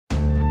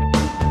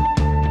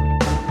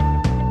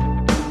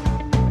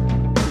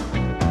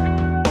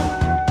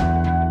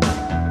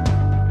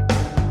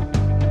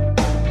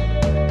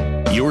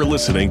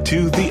listening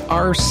to The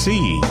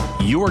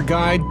RC, your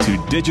guide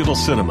to digital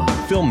cinema,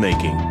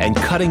 filmmaking, and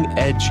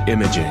cutting-edge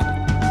imaging.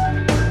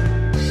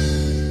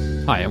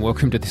 Hi, and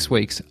welcome to this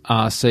week's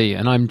RC,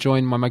 and I'm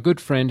joined by my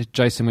good friend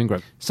Jason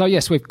Wingrove. So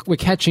yes, we're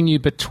catching you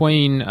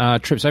between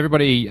trips.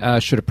 Everybody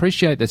should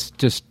appreciate this.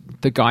 Just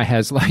the guy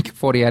has like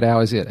 48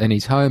 hours and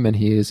he's home, and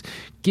he is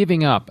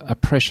giving up a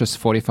precious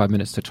 45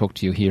 minutes to talk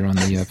to you here on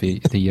the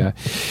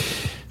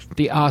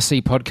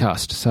RC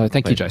podcast. So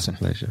thank you, Jason.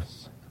 Pleasure.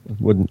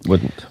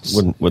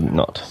 Wouldn't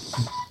not.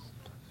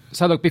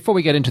 So look, before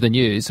we get into the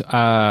news,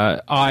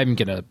 I'm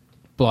going to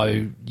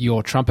blow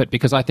your trumpet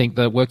because I think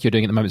the work you're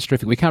doing at the moment is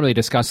terrific. We can't really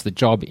discuss the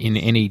job in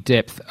any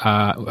depth.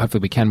 Hopefully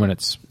we can when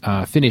it's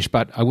finished,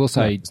 but I will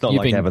say... It's not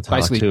like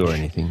Avatar 2 or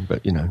anything,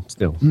 but,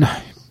 still. No,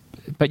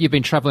 but you've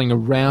been travelling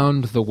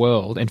around the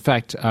world. In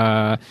fact,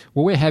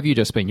 where have you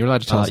just been? You're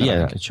allowed to tell us.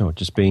 Yeah, sure.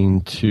 Just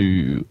been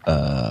to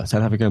South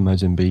Africa,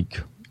 Mozambique,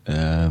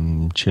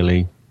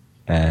 Chile,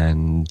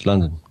 and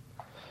London.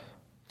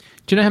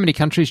 Do you know how many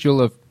countries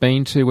you'll have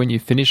been to when you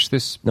finish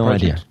this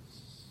project?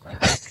 No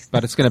idea.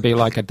 But it's going to be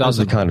like a dozen. Those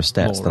are the kind of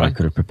stats that I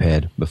could have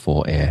prepared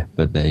before air,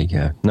 but there you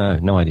go.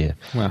 No idea.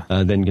 Wow.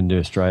 Then going to do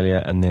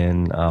Australia, and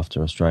then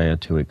after Australia,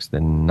 2 weeks,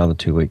 then another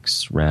 2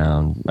 weeks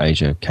round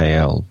Asia,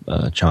 KL,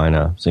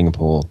 China,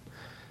 Singapore.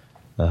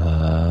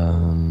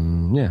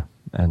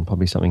 And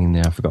probably something in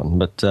there I've forgotten.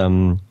 But,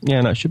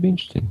 it should be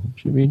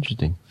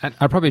interesting. And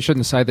I probably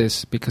shouldn't say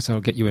this because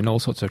I'll get you in all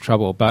sorts of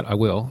trouble, but I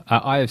will.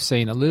 I have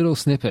seen a little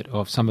snippet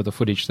of some of the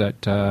footage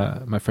that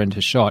my friend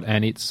has shot,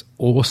 and it's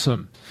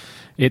awesome.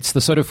 It's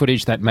the sort of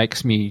footage that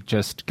makes me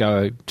just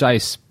go,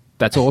 Jace,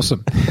 that's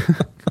awesome.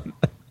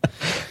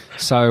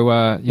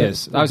 So,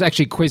 yes, I was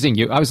actually quizzing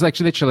you. I was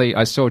literally,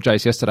 I saw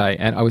Jace yesterday,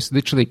 and I was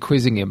literally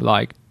quizzing him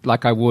like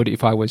I would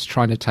if I was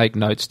trying to take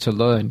notes to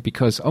learn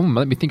because,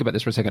 let me think about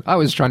this for a second. I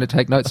was trying to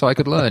take notes so I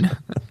could learn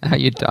how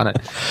you'd done it.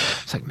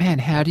 It's like, man,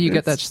 how do you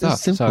get that stuff?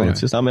 It's simple. So,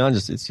 it's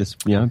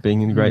just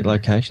being in great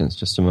locations,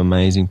 just some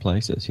amazing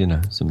places,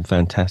 some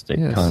fantastic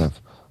kind of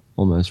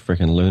almost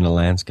freaking lunar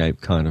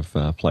landscape kind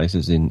of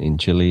places in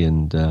Chile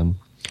and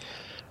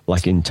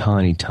like in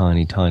tiny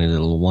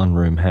little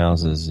one-room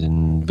houses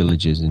in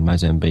villages in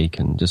Mozambique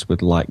and just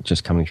with light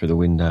just coming through the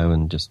window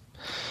and just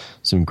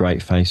some great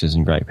faces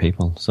and great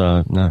people.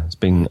 So, no, it's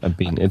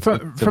a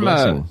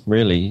blessing,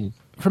 really.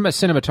 From a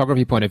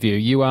cinematography point of view,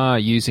 you are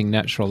using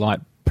natural light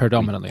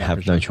predominantly. We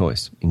have no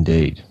choice,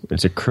 indeed.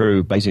 It's a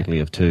crew basically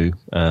of two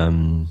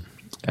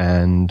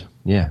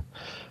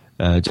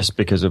just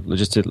because of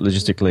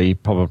logistically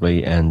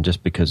probably, and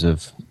just because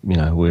of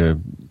we're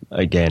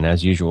again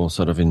as usual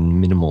sort of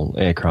in minimal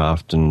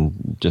aircraft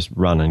and just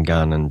run and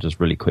gun and just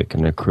really quick,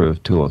 and a crew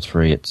of 2 or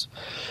 3. It's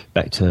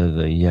back to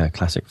the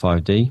classic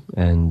 5D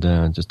and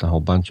just a whole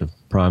bunch of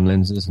prime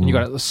lenses. And you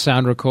got a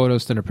sound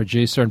recordist and a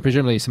producer and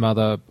presumably some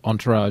other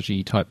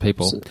entourage-y type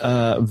people.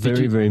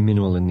 Very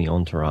minimal in the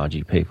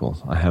entourage-y people.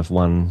 I have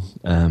one.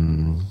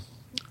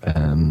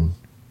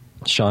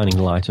 Shining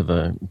light of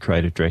a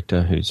creative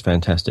director who's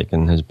fantastic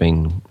and has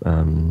been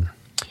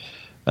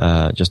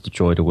just a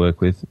joy to work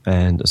with,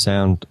 and a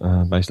sound,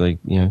 basically,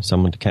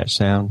 someone to catch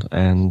sound,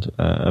 and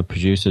a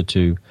producer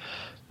to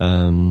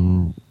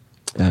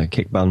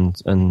kick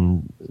buttons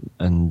and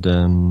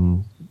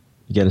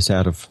get us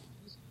out of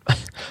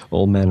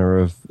all manner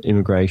of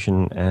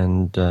immigration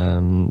and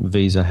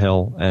visa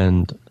hell,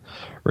 and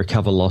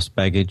recover lost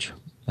baggage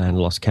and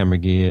lost camera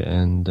gear,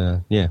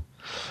 and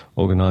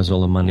organise all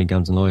the money,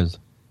 guns and lawyers.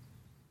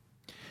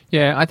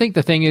 Yeah, I think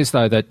the thing is,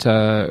 though, that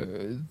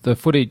the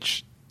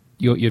footage,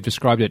 you've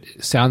described it,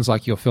 sounds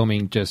like you're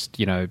filming just,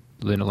 lunar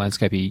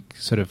landscape-y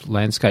sort of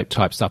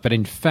landscape-type stuff. But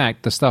in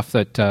fact, the stuff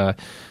that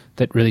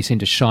really seemed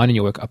to shine in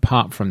your work,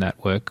 apart from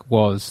that work,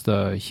 was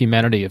the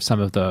humanity of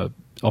some of the,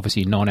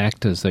 obviously,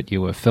 non-actors that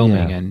you were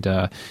filming.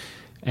 Yeah.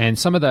 And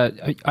some of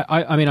the...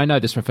 I know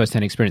this from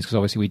first-hand experience because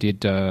obviously we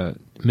did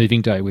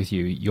Moving Day with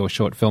you, your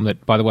short film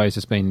that, by the way, has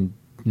just been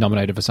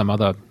nominated for some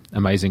other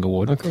amazing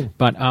award. Oh, cool.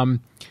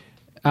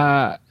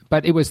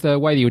 But it was the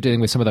way that you were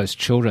dealing with some of those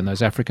children,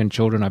 those African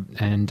children,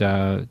 and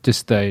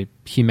just the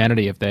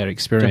humanity of their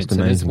experience. Just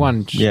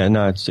amazing.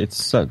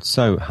 It's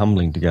so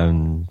humbling to go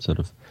and sort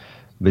of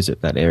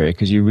visit that area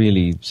because you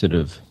really sort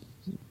of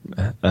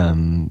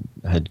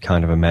had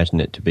kind of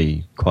imagined it to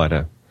be quite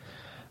a...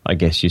 I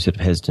guess you're sort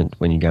of hesitant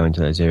when you go into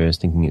those areas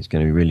thinking it's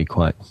going to be really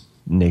quite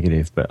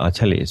negative. But I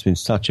tell you, it's been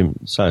such a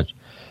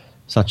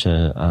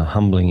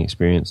humbling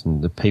experience,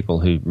 and the people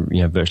who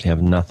virtually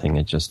have nothing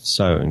are just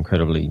so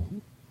incredibly...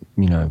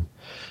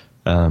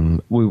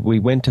 we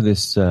went to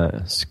this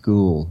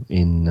school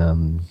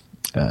in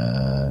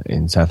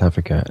South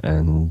Africa,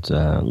 and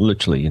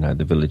literally,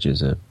 the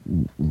villages are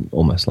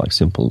almost like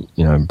simple,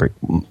 brick,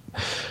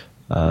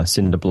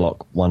 cinder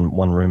block,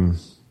 one room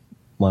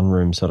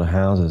sort of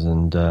houses,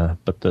 and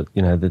but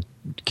the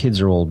kids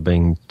are all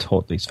being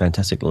taught these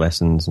fantastic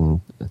lessons, and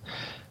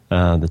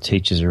the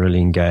teachers are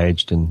really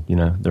engaged, and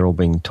they're all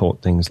being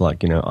taught things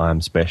like I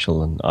am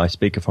special, and I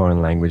speak a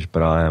foreign language,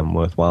 but I am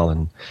worthwhile,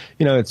 and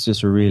it's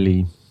just a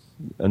really,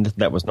 and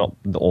that was not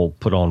all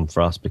put on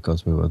for us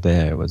because we were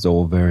there. It was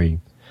all very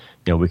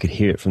we could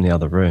hear it from the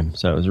other room.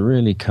 So it was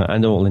really,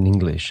 and all in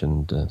English,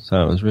 and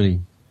so it was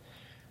really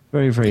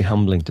very, very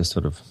humbling to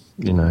sort of,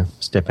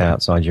 step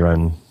outside your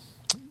own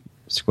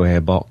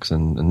square box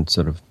and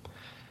sort of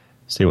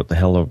see what the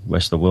hell the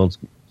rest of the world's,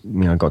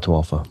 got to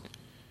offer.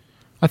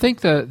 I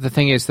think the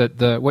thing is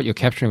that what you're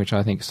capturing, which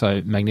I think is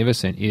so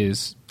magnificent,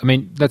 is, I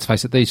mean, let's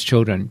face it, these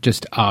children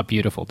just are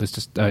beautiful. There's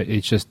just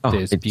there's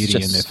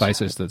beauty in their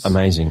faces. That's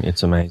amazing.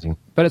 It's amazing.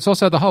 But it's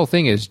also, the whole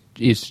thing is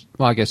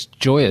well, I guess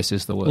joyous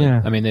is the word.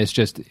 Yeah. I mean,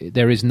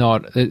 there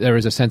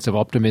is a sense of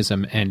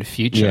optimism and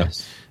future.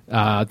 Yes.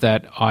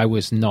 That I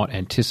was not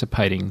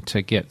anticipating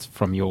to get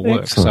from your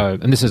work. Excellent.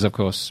 So, and this is, of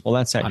course, well,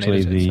 that's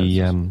actually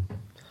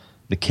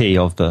the key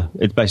of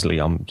it's basically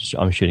I'm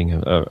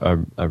shooting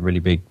a really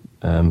big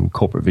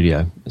corporate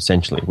video,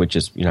 essentially, which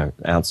is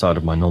outside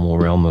of my normal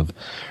realm of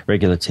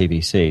regular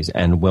TVCs,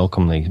 and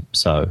welcomely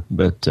so.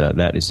 But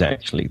that is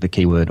actually the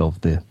key word of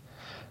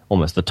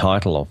almost the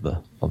title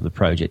of the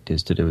project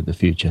is to do with the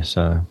future.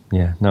 So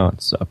yeah, no,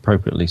 it's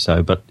appropriately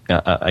so. But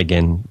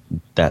again,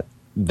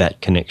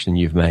 that connection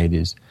you've made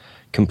is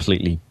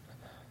completely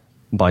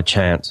by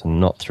chance and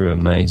not through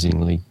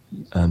amazingly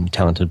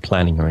talented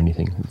planning or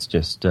anything. It's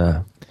just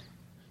the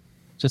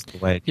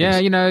way it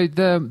is. Yeah,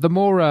 the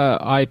more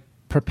I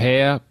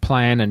prepare,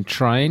 plan, and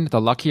train,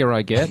 the luckier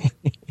I get.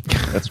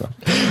 That's right.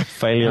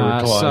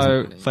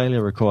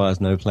 Failure requires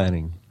no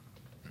planning.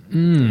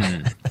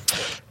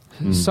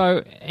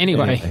 So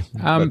anyway,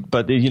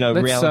 but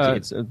reality,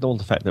 it's all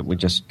the fact that we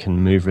just can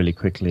move really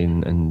quickly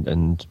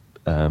and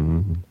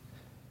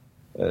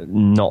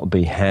not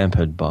be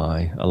hampered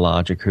by a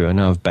larger crew. I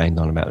know I've banged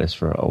on about this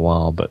for a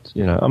while, but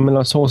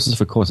there's horses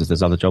for courses.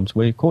 There's other jobs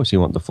where, of course, you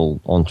want the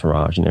full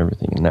entourage and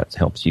everything, and that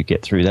helps you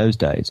get through those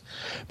days.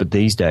 But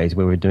these days,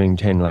 where we're doing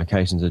 10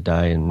 locations a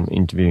day and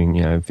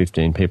interviewing,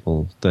 15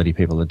 people, 30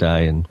 people a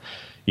day, and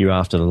you're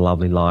after the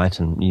lovely light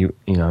and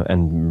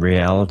and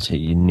reality,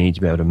 you need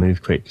to be able to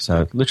move quick.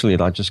 So literally,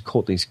 I just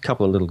caught these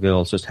couple of little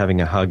girls just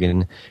having a hug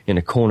in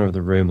a corner of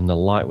the room, and the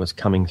light was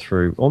coming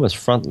through, almost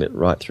front lit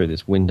right through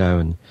this window,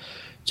 and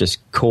just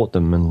caught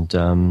them,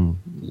 and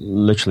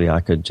literally I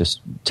could just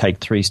take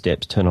 3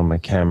 steps, turn on my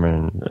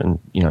camera,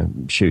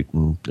 and shoot,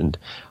 and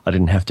I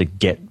didn't have to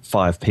get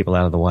 5 people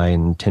out of the way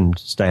and 10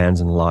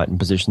 stands and light and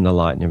position the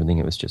light and everything.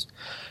 It was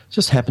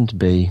just happened to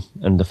be,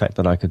 and the fact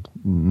that I could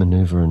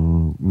maneuver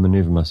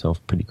myself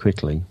pretty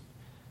quickly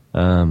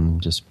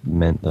just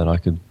meant that I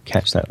could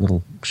catch that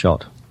little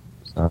shot.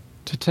 So.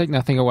 To take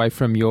nothing away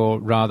from your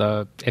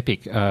rather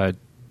epic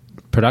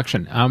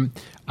production,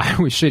 I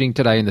was shooting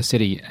today in the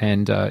city,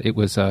 and it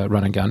was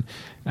run and gun,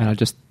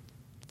 and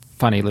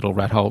funny little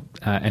rat hole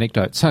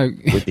anecdote. So,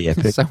 with the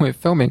epic. So we're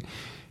filming.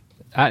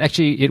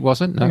 Actually, it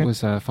wasn't. No, okay. It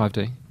was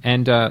 5D.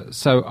 And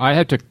so I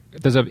had to.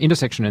 There's an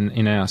intersection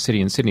in our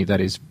city in Sydney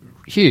that is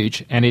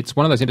huge, and it's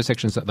one of those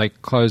intersections that they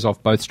close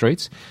off both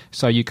streets,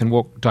 so you can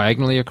walk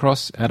diagonally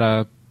across at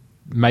a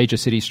major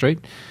city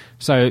street.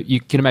 So you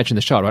can imagine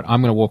the shot, right?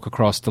 I'm going to walk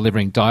across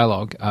delivering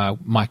dialogue,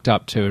 mic'd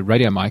up to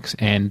radio mics,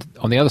 and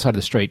on the other side of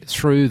the street,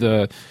 through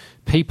the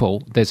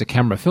people, there's a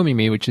camera filming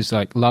me, which is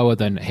like lower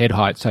than head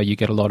height, so you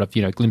get a lot of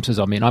glimpses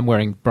of me. And I'm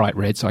wearing bright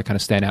red, so I kind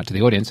of stand out to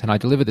the audience, and I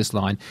deliver this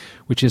line,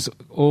 which is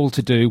all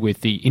to do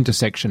with the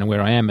intersection and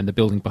where I am and the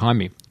building behind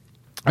me.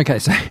 Okay,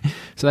 so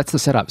that's the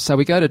setup. So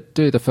we go to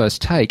do the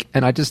first take,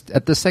 and at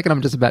the second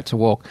I'm just about to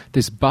walk,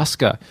 this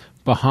busker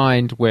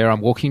behind where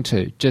I'm walking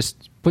to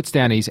just puts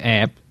down his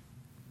amp,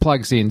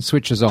 plugs in,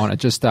 switches on, and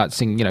just starts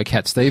singing,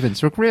 Cat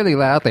Stevens really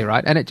loudly,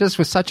 right? And it just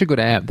was such a good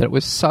amp that it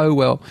was so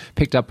well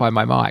picked up by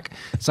my mic.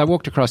 So I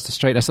walked across the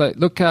street. I said,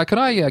 "Look, can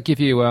I give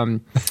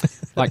you,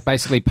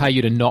 basically pay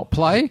you to not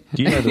play?"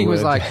 Do you know the he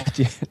was like,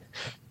 do you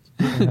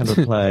know how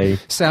to play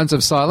Sounds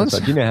of Silence?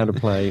 Do you know how to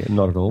play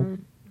Not At All?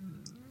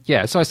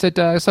 Yeah. So I said,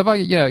 "So if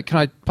I, can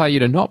I pay you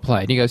to not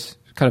play?" And he goes,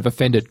 kind of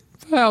offended,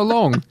 "For how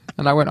long?"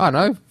 And I went, "I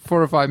don't know,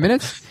 4 or 5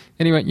 minutes."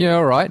 And he went, "Yeah,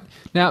 all right."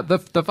 Now, the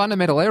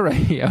fundamental error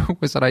here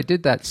was that I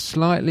did that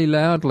slightly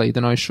loudly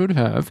than I should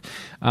have.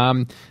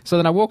 So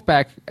then I walked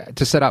back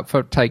to set up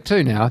for take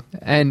 2 now,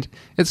 and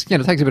it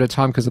takes a bit of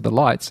time because of the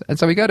lights. And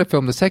so we go to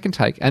film the second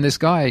take, and this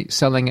guy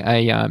selling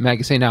a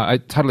magazine. Now, I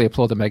totally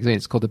applaud the magazine.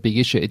 It's called The Big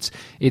Issue.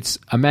 It's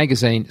a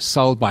magazine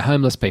sold by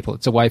homeless people.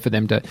 It's a way for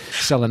them to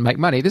sell and make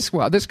money. This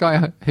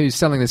guy who's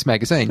selling this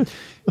magazine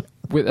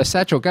with a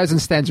satchel goes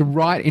and stands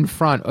right in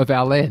front of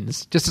our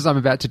lens just as I'm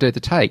about to do the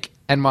take.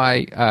 And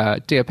my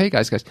DOP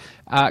guy goes,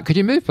 "Could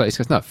you move, please?"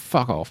 He goes, "No,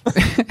 fuck off."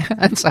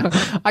 And so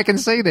I can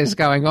see this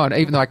going on,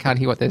 even though I can't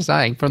hear what they're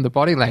saying from the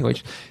body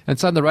language. And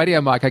so on the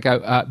radio mic, I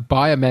go,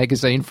 "Buy a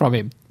magazine from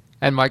him."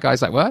 And my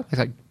guy's like, "What?" He's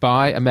like,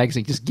 "Buy a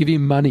magazine. Just give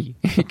him money,"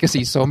 because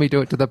he saw me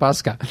do it to the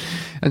busker.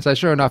 And so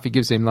sure enough, he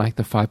gives him like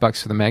the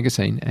 $5 for the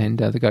magazine. And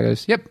the guy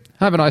goes, "Yep,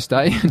 have a nice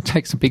day," and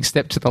takes a big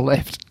step to the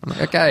left. I'm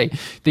like, okay,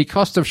 the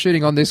cost of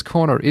shooting on this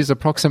corner is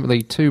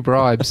approximately 2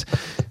 bribes.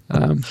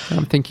 I'm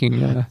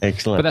thinking...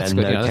 Excellent. But that's and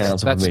good. No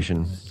council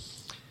permission.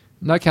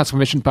 No council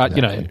permission, but,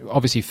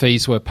 obviously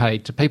fees were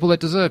paid to people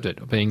that deserved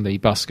it, being the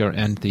busker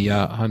and the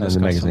homeless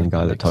and the magazine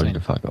guy that told you to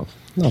fuck off.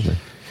 Lovely.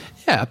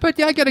 Yeah, but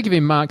I got to give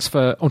him marks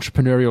for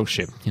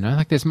entrepreneurship.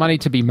 Like there's money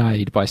to be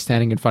made by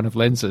standing in front of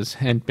lenses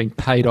and being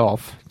paid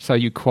off. So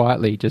you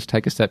quietly just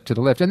take a step to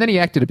the left, and then he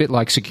acted a bit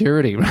like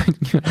security, right?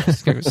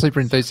 Super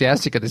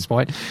enthusiastic at this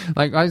point.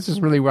 Like I was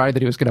just really worried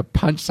that he was going to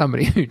punch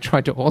somebody who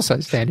tried to also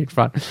stand in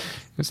front.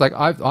 It's like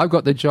I've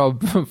got the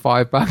job for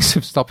 $5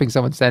 of stopping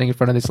someone standing in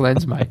front of this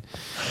lens, mate.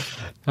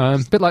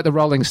 Bit like the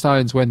Rolling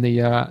Stones when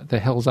the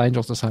Hells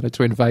Angels decided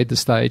to invade the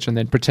stage and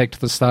then protect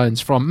the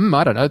Stones from,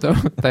 I don't know,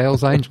 the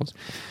Hells Angels.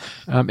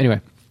 Anyway,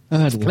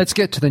 let's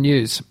get to the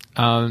news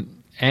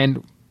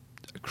and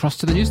across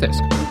to the news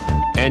desk.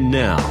 And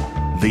now,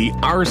 the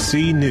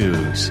RC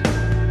News.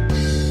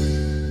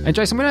 And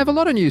Jason, we don't have a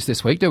lot of news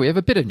this week, do we? Have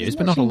a bit of news,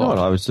 but not a lot.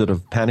 I was sort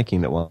of panicking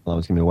that while I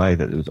was going to be away,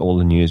 that all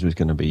the news was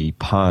going to be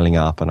piling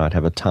up and I'd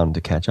have a ton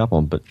to catch up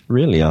on. But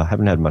really, I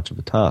haven't had much of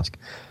a task.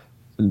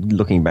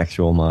 Looking back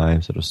through all my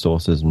sort of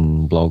sources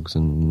and blogs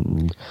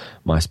and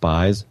my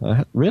spies,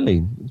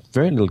 really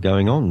very little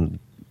going on,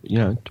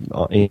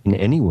 in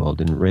any world,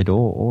 in red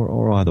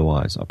or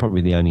otherwise.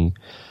 Probably the only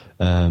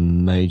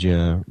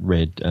major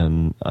red,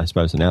 I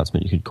suppose,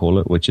 announcement you could call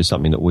it, which is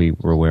something that we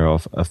were aware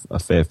of a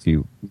fair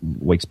few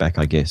weeks back,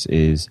 I guess,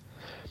 is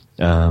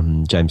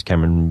James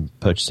Cameron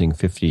purchasing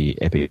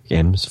 50 Epic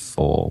M's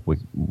for,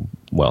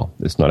 well,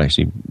 it's not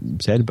actually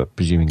said, but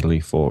presumably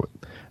for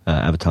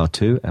Avatar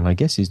 2, and I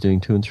guess he's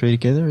doing 2 and 3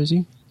 together, is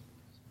he?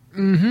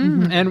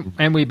 Mm-hmm.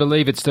 And we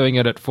believe it's doing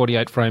it at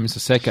 48 frames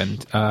a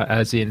second,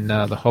 as in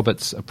the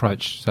Hobbit's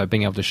approach, so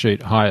being able to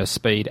shoot higher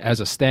speed as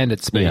a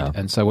standard speed. Yeah.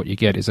 And so what you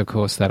get is, of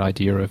course, that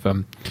idea of a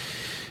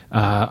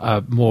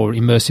more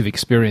immersive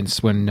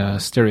experience when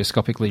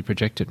stereoscopically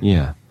projected.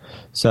 Yeah.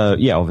 So,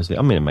 yeah, obviously,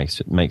 I mean,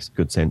 it makes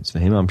good sense for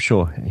him. I'm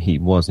sure he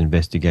was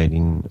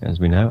investigating,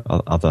 as we know,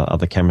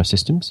 other camera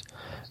systems.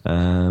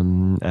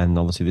 And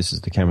obviously this is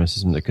the camera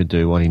system that could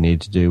do what he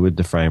needed to do with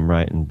the frame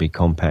rate and be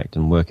compact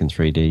and work in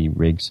 3D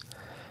rigs.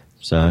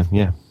 So,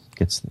 yeah,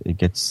 it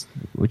gets,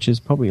 which is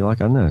probably like,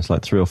 I don't know, it's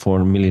like $300 or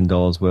 $400 million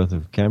worth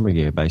of camera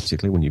gear,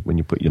 basically, when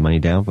you put your money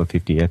down for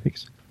 50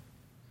 Epics.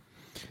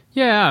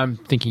 Yeah, I'm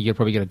thinking you'd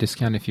probably get a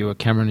discount if you were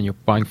Cameron and you're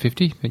buying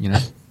 50, but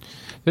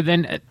But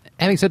then,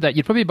 having said that,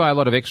 you'd probably buy a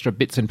lot of extra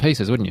bits and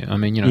pieces, wouldn't you? I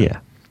mean,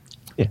 Yeah.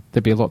 Yeah.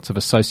 There'd be lots of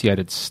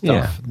associated stuff.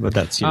 Yeah, but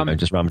that's,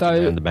 just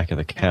rummaging down the back of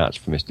the couch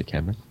for Mr.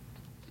 Cameron.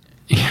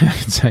 Yeah,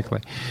 exactly.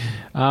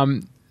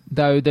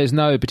 Though there's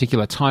no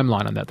particular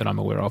timeline on that I'm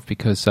aware of,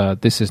 because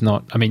this is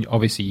not... I mean,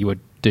 obviously you would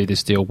do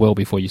this deal well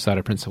before you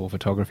started principal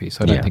photography,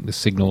 so I don't think this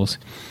signals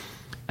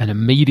an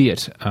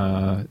immediate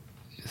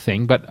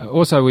thing. But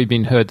also we've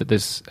been heard that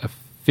this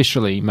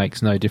officially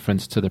makes no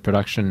difference to the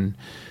production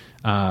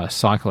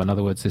cycle. In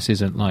other words, this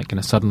isn't like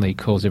going to suddenly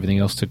cause everything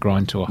else to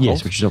grind to a halt.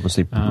 Yes, which is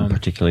obviously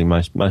particularly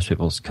most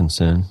people's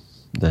concern,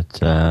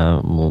 that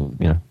a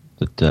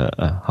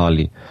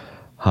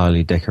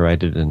highly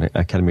decorated and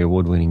Academy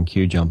Award winning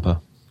Q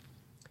jumper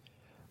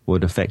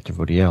would affect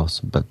everybody else.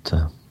 But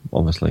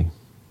obviously,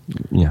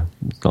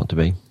 it's not to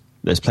be.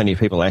 There's plenty of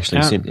people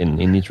actually in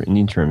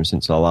interim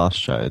since our last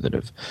show that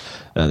have.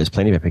 There's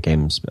plenty of Epic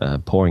M's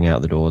pouring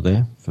out the door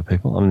there for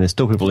people. I mean, there's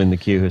still people in the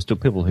queue. There's still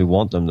people who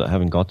want them that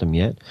haven't got them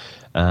yet.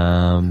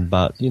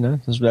 But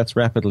that's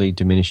rapidly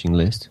diminishing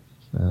list.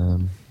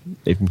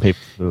 Even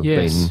people who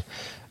have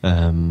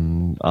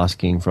been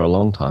asking for a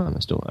long time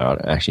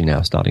are actually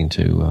now starting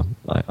to.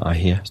 I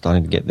hear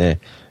starting to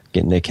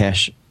getting their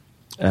cash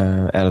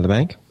out of the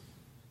bank.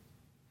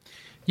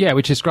 Yeah,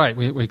 which is great.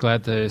 We're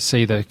glad to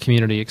see the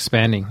community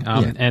expanding.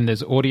 And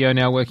there's audio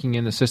now working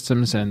in the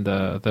systems, and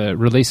the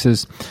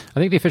releases. I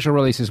think the official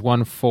release is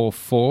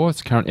 1.4.4.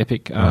 It's the current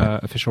Epic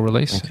official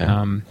release.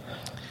 Okay.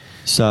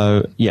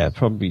 So,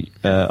 probably,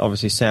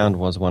 obviously sound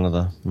was one of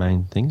the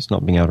main things,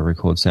 not being able to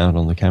record sound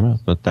on the camera,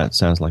 but that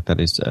sounds like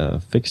that is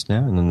fixed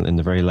now, and in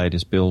the very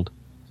latest build.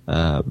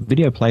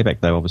 Video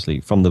playback, though, obviously,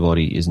 from the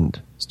body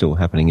isn't still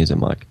happening, is it,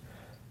 Mike?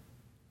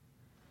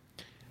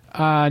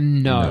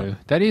 No,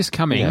 that is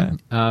coming,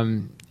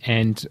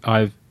 and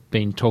I've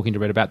been talking to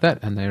Red about that,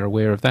 and they're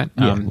aware of that.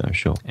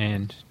 Sure.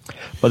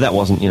 But that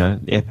wasn't,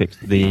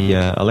 the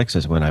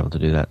Alexas weren't able to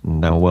do that,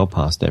 and they were well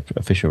past their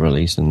official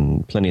release,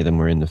 and plenty of them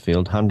were in the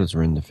field. Hundreds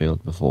were in the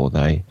field before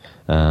they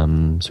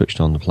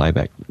switched on the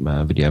playback,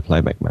 video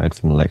playback mode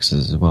from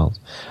Alexas as well.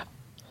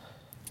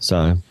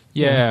 So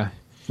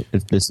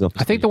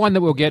I think the one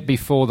that we'll get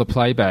before the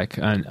playback,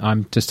 and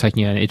I'm just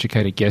taking an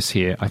educated guess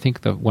here, I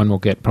think the one we'll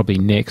get probably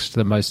next,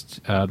 the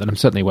most that I'm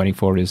certainly waiting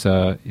for is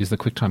the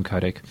QuickTime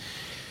codec,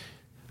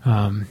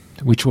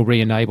 which will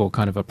re-enable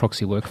kind of a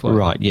proxy workflow.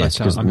 Right, yes.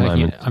 But,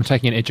 I'm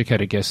taking an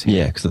educated guess here.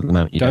 Yeah, because at the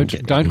moment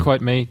don't quote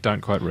me,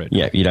 don't quote Red.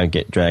 Yeah, you don't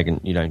get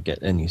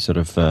any sort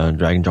of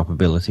drag and drop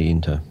ability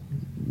into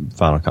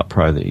Final Cut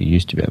Pro that you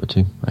used to be able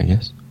to, I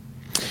guess.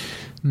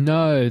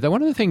 No,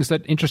 one of the things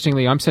that,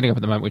 interestingly, I'm setting up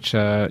at the moment, which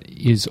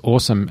is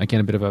awesome,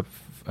 again, a bit of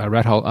a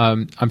rat hole,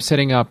 I'm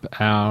setting up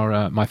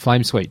my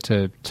Flame Suite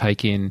to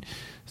take in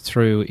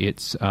through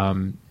its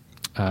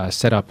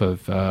setup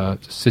of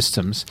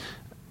systems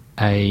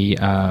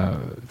a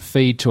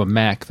feed to a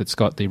Mac that's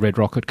got the Red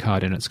Rocket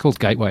card in it. It's called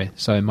Gateway.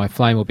 So my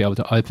Flame will be able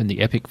to open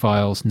the Epic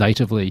files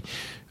natively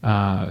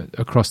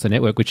across the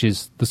network, which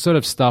is the sort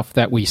of stuff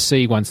that we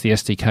see once the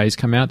SDKs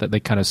come out, that they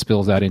kind of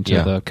spills out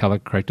into the color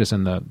correctors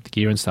and the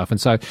gear and stuff. And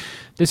so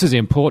this is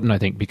important, I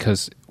think,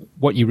 because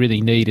what you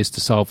really need is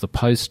to solve the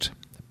post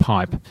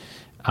pipe.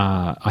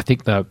 I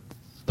think the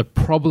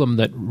problem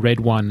that Red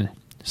One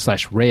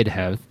 / Red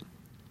have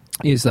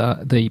is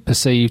the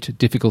perceived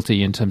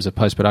difficulty in terms of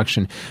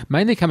post-production,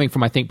 mainly coming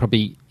from, I think,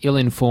 probably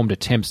ill-informed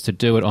attempts to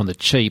do it on the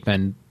cheap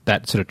and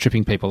that sort of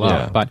tripping people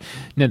up. But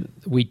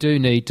we do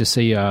need to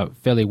see a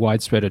fairly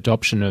widespread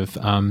adoption of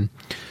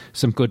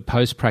some good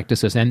post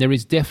practices, and there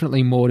is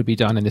definitely more to be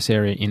done in this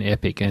area in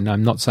Epic. And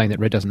I'm not saying that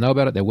Red doesn't know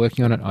about it. They're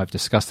working on it. I've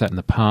discussed that in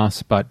the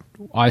past, but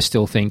I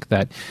still think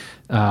that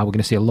we're going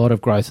to see a lot of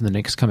growth in the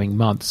next coming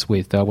months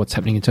with what's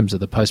happening in terms of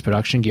the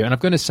post-production gear. And I'm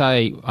going to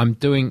say I'm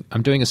doing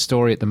a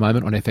story at the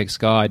moment on FX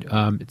Guide.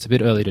 It's a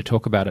bit early to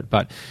talk about it,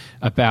 but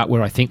about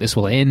where I think this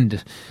will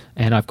end,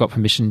 and I've got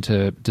permission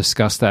to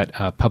discuss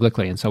that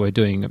publicly. And so we're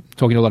talking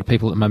to a lot of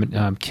people at the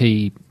moment,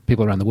 key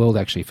people around the world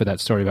actually, for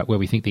that story about where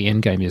we think the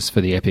end game is for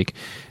the Epic,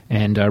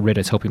 and Red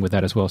is helping with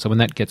that as well. So when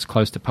that gets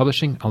close to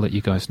publishing, I'll let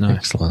you guys know.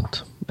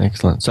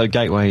 Excellent. So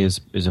Gateway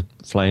is a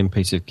Flame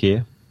piece of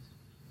gear?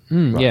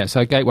 Right. Yeah,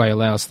 so Gateway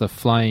allows the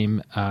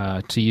Flame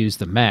to use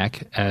the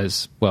Mac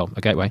as, well,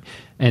 a gateway.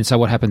 And so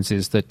what happens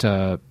is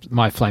that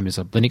my Flame is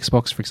a Linux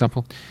box, for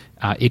example.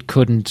 It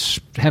couldn't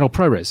handle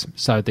ProRes,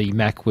 so the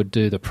Mac would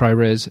do the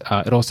ProRes.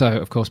 It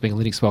also, of course, being a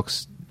Linux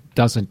box,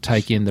 doesn't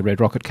take in the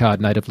Red Rocket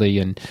card natively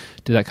and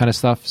do that kind of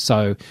stuff.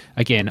 So,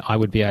 again, I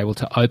would be able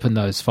to open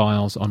those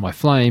files on my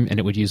Flame, and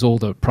it would use all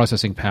the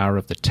processing power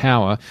of the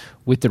tower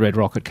with the Red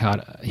Rocket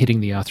card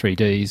hitting the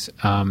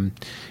R3Ds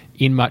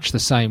in much the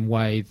same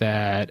way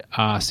that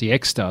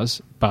RCX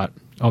does, but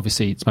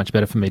obviously it's much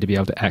better for me to be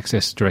able to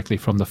access directly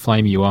from the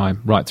Flame UI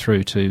right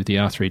through to the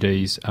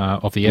R3Ds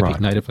of the Epic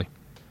natively.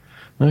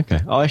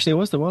 Okay. Oh, actually,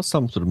 there was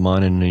some sort of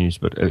minor news,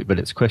 but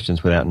it's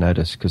questions without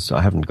notice because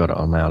I haven't got it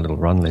on our little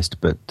run list.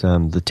 But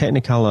the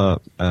Technicolor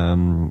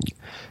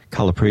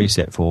color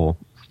preset for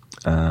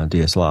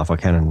DSLR for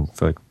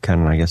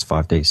Canon, I guess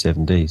 5D,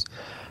 7Ds.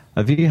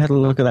 Have you had a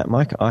look at that,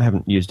 Mike? I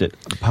haven't used it,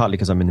 partly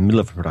because I'm in the middle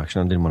of a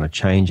production. I didn't want to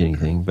change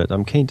anything, but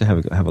I'm keen to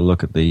have a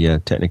look at the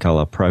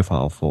Technicolor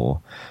profile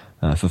for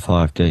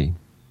 5D.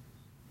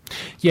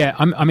 Yeah,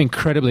 I'm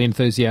incredibly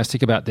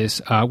enthusiastic about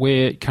this.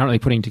 We're currently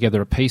putting together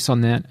a piece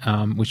on that,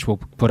 which we'll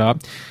put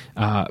up.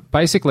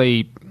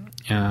 Basically,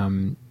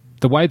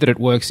 the way that it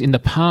works, in the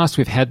past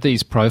we've had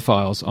these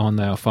profiles on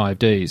our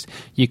 5Ds.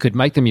 You could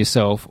make them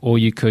yourself or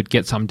you could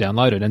get some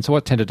downloaded. And so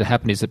what tended to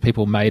happen is that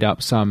people made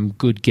up some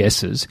good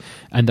guesses,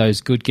 and those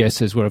good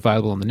guesses were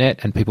available on the net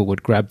and people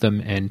would grab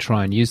them and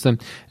try and use them.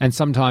 And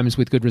sometimes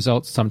with good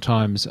results,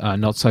 sometimes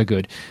not so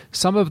good.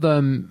 Some of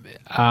them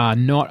are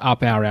not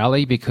up our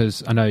alley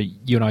because I know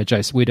you and I,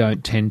 Jason, we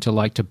don't tend to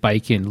like to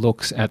bake in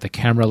looks at the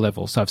camera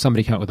level. So if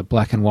somebody came up with a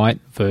black and white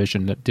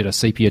version that did a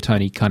sepia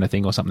tony kind of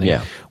thing or something,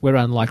 we're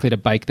unlikely to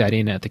bake that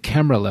in at the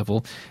camera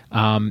level.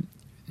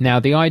 Now,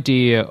 the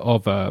idea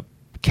of a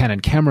Canon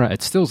camera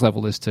at stills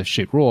level is to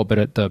shoot raw, but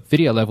at the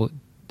video level,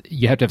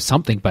 you have to have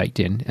something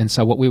baked in. And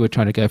so what we were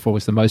trying to go for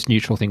was the most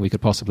neutral thing we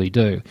could possibly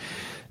do.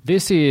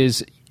 This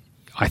is,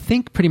 I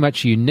think, pretty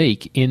much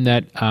unique in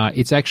that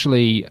it's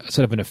actually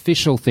sort of an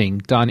official thing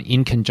done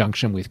in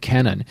conjunction with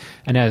Canon,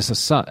 and as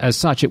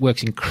such, it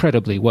works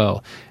incredibly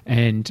well.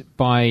 And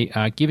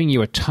by giving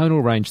you a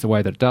tonal range the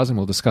way that it does, and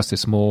we'll discuss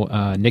this more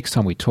next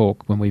time we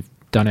talk when we've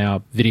done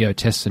our video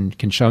tests and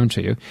can show them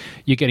to you,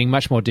 you're getting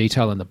much more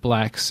detail in the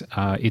blacks.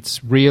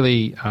 It's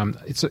really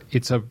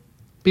it's a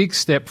big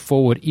step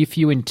forward if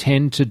you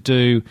intend to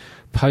do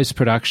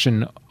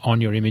post-production on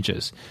your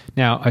images.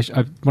 Now,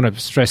 I want to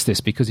stress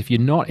this because if you're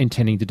not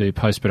intending to do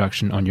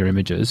post-production on your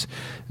images,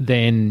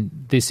 then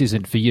this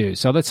isn't for you.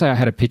 So let's say I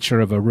had a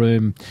picture of a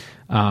room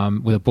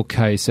with a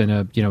bookcase and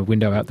a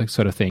window out, that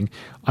sort of thing.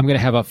 I'm going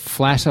to have a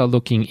flatter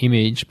looking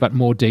image but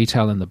more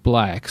detail in the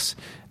blacks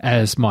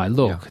as my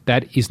look. Yeah.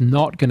 That is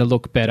not going to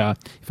look better.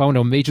 If I want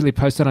to immediately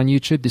post it on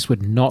YouTube, this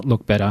would not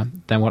look better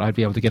than what I'd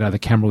be able to get out of the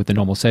camera with the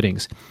normal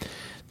settings.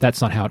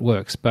 That's not how it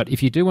works. But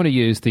if you do want to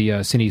use the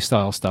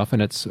Cine-style stuff,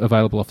 and it's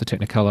available off the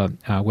Technicolor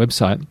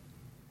website,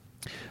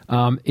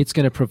 it's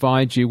going to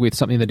provide you with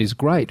something that is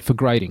great for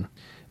grading.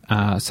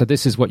 So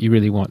this is what you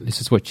really want. This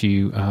is what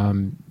you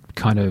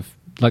kind of,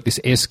 like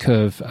this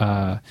S-curve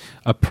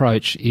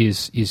approach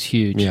is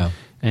huge. Yeah.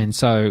 And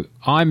so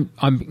I'm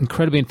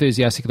incredibly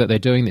enthusiastic that they're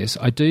doing this.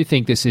 I do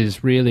think this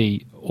is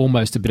really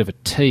almost a bit of a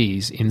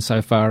tease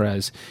insofar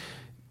as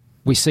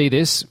we see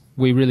this,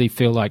 we really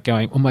feel like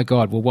going, oh my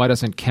God, well, why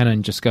doesn't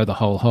Canon just go the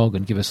whole hog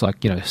and give us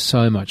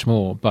so much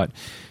more? But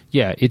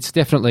yeah, it's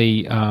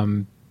definitely,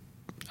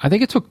 I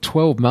think it took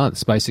 12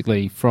 months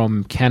basically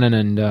from Canon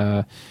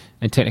and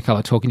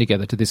Technicolor talking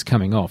together to this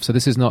coming off. So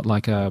this is not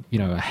like a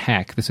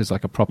hack. This is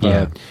like a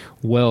proper,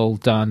 well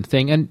done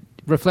thing, and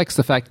reflects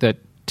the fact that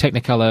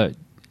Technicolor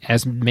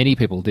as many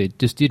people did,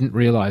 just didn't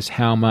realise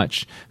how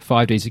much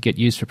 5Ds would get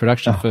used for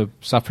production for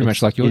stuff pretty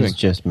much like you're doing. It's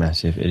just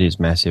massive. It is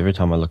massive. Every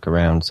time I look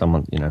around,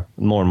 someone,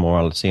 more and more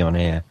I'll see on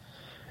air.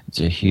 It's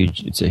a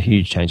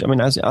huge change. I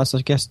mean, as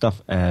I guess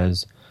stuff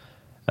as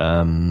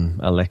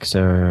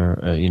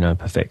Alexa,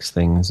 perfects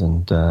things,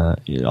 and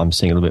I'm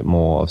seeing a little bit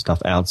more of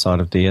stuff outside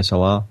of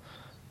DSLR.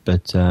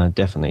 But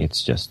definitely,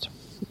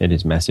 it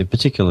is massive,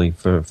 particularly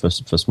for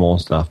small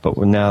stuff. But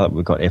now that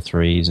we've got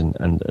F3s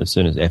and as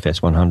soon as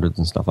FS100s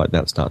and stuff like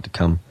that start to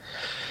come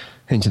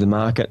into the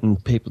market, and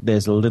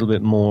there's a little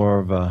bit more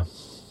of a,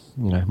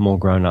 more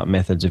grown-up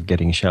methods of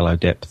getting shallow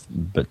depth,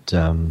 but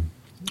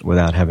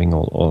without having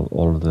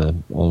all of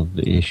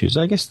the issues.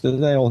 I guess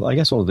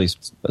all of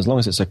these, as long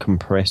as it's a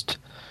compressed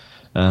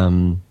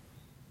format,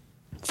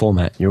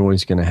 you're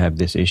always going to have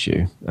this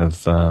issue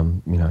of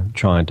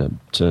trying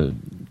to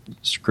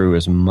screw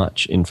as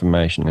much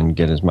information and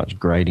get as much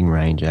grading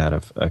range out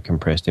of a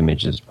compressed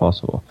image as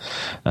possible.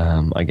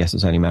 I guess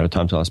it's only a matter of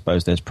time till I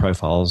suppose there's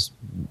profiles,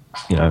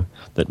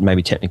 that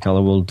maybe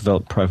Technicolor will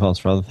develop profiles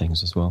for other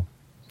things as well.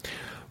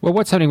 Well,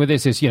 what's happening with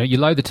this is, you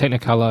load the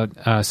Technicolor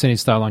Cine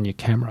Style on your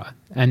camera,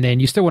 and then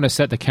you still want to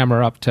set the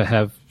camera up to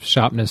have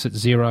sharpness at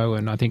 0,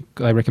 and I think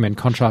they recommend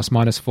contrast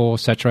 -4,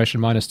 saturation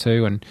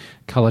 -2, and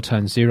color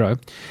tone 0.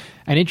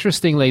 And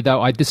interestingly,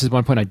 though, this is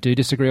one point I do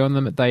disagree on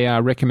them. They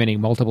are recommending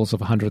multiples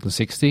of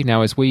 160.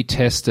 Now, as we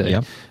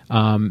tested,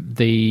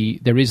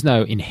 there is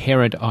no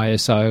inherent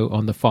ISO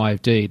on the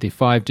 5D. The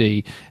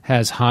 5D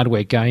has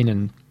hardware gain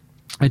and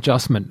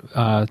adjustment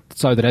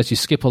so that as you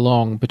skip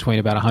along between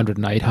about 100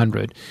 and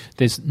 800,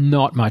 there's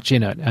not much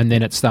in it, and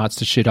then it starts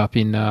to shoot up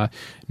in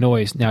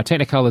noise. Now,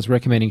 Technicolor is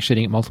recommending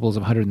shooting at multiples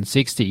of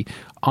 160.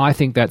 I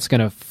think that's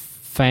going to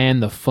fan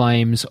the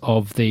flames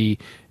of the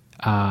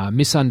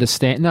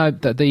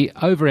the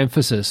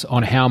overemphasis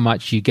on how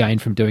much you gain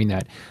from doing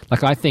that.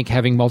 Like, I think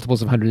having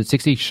multiples of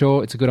 160,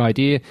 sure, it's a good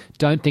idea.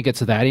 Don't think it's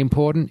that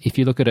important. If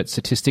you look at it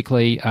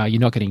statistically, you're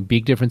not getting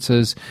big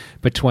differences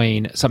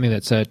between something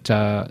that's at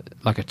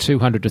like a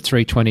 200 to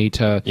 320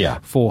 to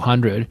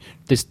 400.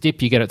 This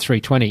dip you get at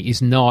 320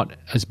 is not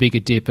as big a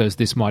dip as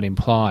this might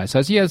imply.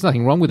 So, there's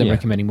nothing wrong with them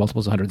recommending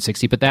multiples of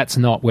 160, but that's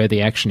not where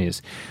the action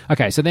is.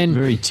 Okay, so then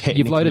very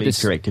you've loaded this.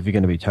 Correct. If you're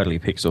going to be totally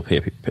pixel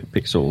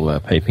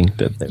peeping,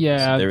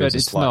 there is a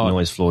slight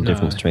noise floor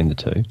difference between the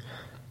two.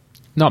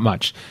 Not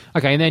much.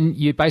 Okay, and then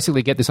you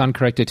basically get this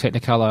uncorrected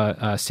Technicolor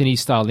Cine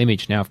style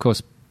image. Now, of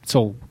course, it's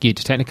all geared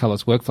to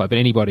Technicolor's workflow, but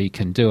anybody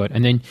can do it.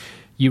 And then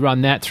you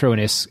run that through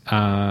an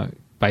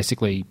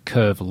basically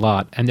curve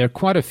LUT, and there are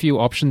quite a few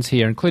options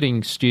here,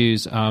 including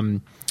Stu's.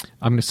 I'm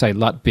going to say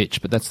LUT bitch,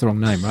 but that's the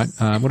wrong name, right?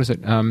 What is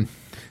it?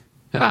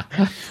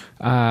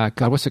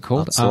 God, what's it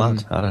called?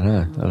 LUT. I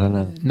don't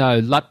know. No,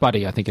 LUT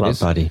Buddy, I think it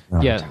is. LUT Buddy.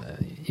 Right.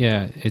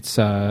 Yeah. It's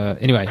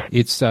anyway.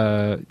 It's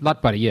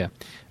LUT Buddy. Yeah.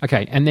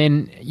 Okay, and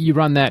then you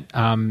run that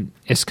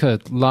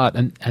S-curve LUT,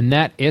 and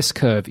that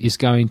S-curve is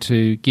going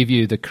to give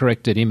you the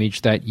corrected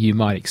image that you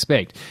might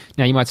expect.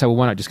 Now, you might say, well,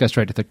 why not just go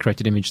straight to the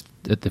corrected image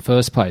at the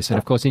first place? And,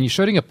 of course, when you're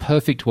shooting a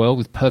perfect world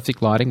with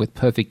perfect lighting, with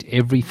perfect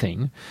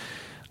everything,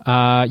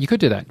 you could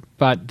do that.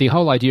 But the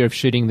whole idea of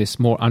shooting this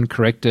more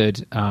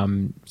uncorrected,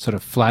 sort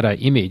of flatter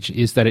image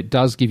is that it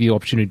does give you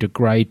opportunity to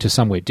grade to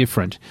somewhere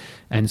different.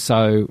 And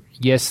so,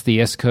 yes, the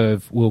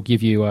S-curve will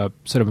give you a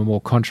sort of a more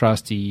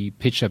contrasty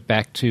picture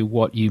back to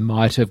what you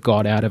might have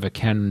got out of a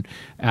Canon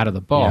out of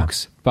the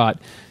box. Yeah. But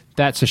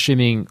that's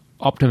assuming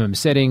optimum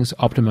settings,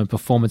 optimum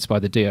performance by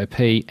the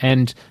DOP,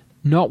 and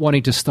not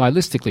wanting to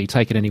stylistically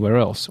take it anywhere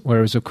else.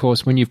 Whereas, of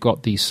course, when you've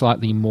got the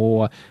slightly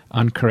more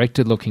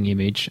uncorrected looking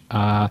image,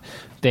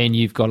 then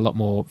you've got a lot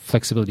more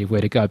flexibility of where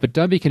to go. But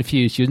don't be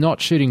confused. You're not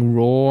shooting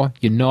RAW.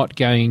 You're not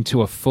going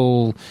to a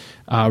full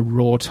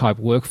RAW type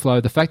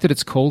workflow. The fact that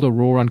it's called a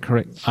RAW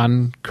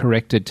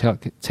uncorrected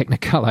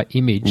Technicolor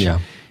image,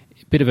 a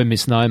bit of a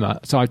misnomer.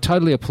 So I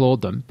totally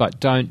applaud them, but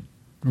don't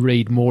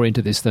read more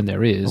into this than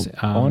there is.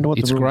 I wonder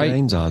what the real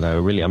gains are, though,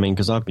 really. I mean,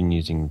 because I've been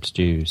using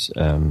Stu's,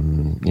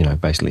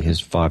 basically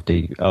his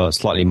 5D,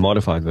 slightly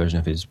modified version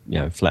of his,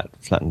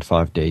 flattened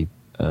 5D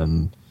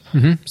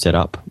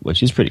setup,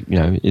 which is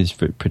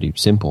pretty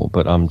simple.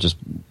 But I'm just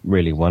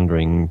really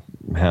wondering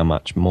how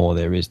much more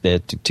there is there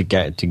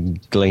to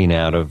glean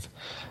out of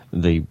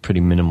the pretty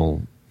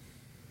minimal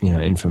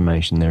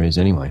information there is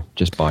anyway,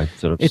 just by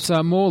sort of. It's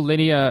a more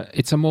linear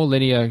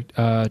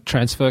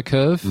transfer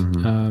curve.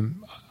 Mm-hmm.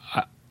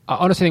 I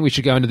honestly think we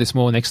should go into this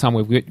more next time,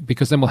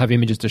 because then we'll have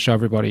images to show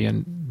everybody.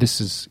 And this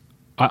is,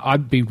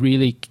 I'd be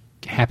really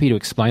happy to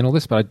explain all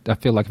this, but I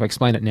feel like if I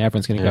explain it now,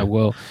 everyone's going to go,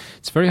 well,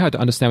 it's very hard to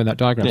understand what that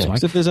diagram's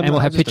like. And we'll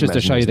have pictures to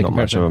show you the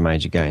comparison. Not much of a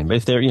major gain, but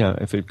if there,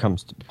 if it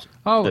comes to,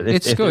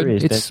 it's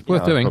good. It's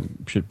worth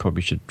doing.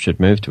 Probably should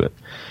move to it.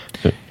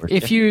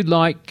 If you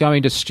like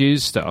going to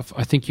Stu's stuff,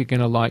 I think you're going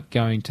to like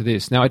going to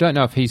this. Now, I don't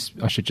know if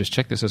I should just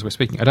check this as we're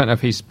speaking. I don't know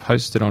if he's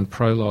posted on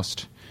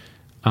ProLost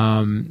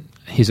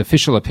his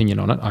official opinion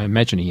on it. I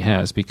imagine he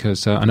has,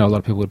 because I know a lot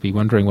of people would be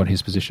wondering what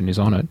his position is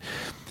on it.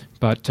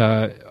 But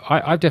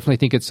I definitely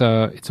think it's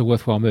a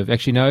worthwhile move.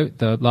 Actually, no,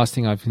 the last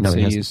thing I can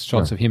see is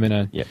shots of him in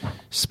a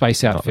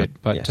space outfit.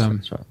 But yes,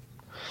 that's right.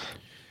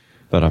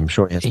 But I'm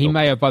sure he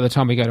may have by the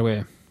time we go to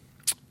air.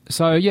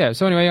 So yeah.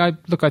 So anyway, I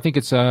think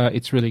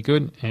it's really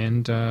good,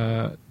 and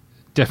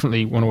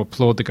definitely want to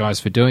applaud the guys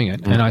for doing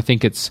it. And I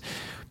think it's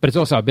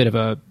also a bit of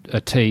a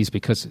tease,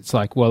 because it's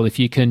like, well, if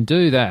you can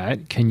do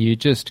that, can you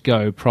just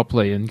go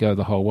properly and go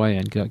the whole way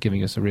and go,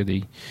 giving us a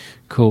really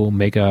cool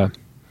mega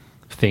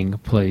thing,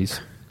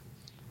 please?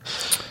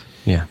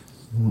 Yeah.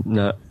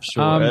 No,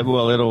 sure.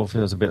 Well, it all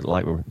feels a bit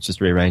like we're just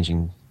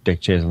rearranging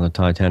deck chairs on the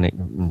Titanic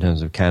in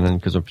terms of canon,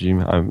 because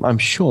I'm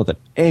sure that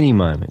any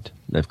moment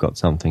they've got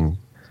something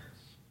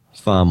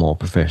far more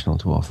professional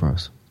to offer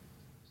us.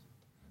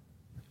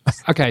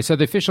 Okay, so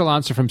the official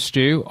answer from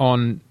Stu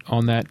on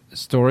that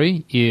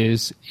story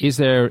is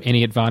there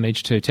any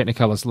advantage to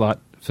Technicolor's light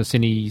for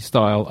Cine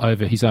style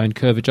over his own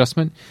curve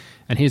adjustment?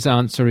 And his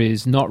answer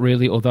is not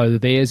really, although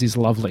theirs is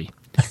lovely.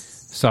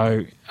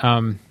 So,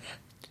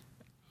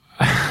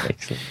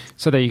 Excellent.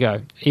 So there you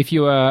go. If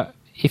you're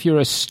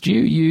a Stu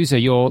user,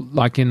 you're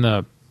like in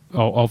the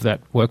of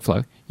that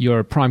workflow, you're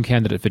a prime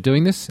candidate for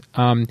doing this.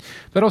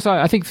 But also,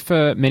 I think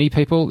for many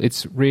people,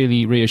 it's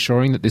really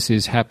reassuring that this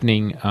is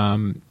happening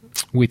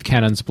with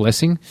Canon's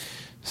blessing.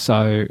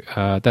 So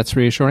that's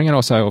reassuring. And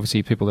also,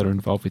 obviously, people that are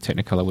involved with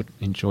Technicolor would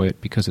enjoy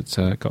it because it's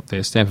got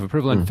their stamp of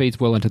approval and feeds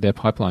well into their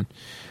pipeline.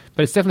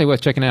 But it's definitely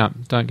worth checking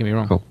out. Don't get me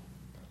wrong. Cool.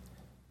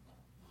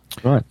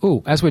 Right.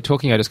 Oh, as we're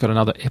talking, I just got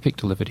another Epic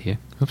delivered here.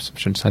 Oops, I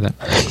shouldn't say that.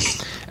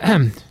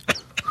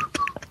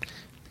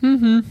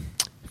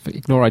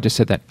 Ignore I just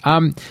said that.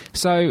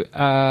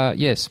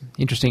 Yes,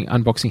 interesting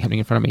unboxing happening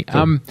in front of me.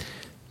 Cool.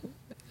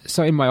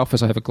 So in my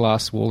office, I have a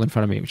glass wall in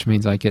front of me, which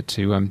means I get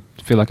to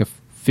feel like a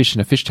fish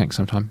in a fish tank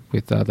sometime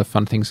with the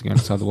fun things going on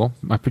inside the wall.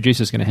 My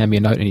producer's going to hand me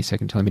a note any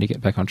second telling me to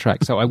get back on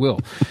track, so I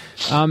will.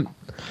 So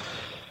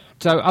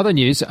other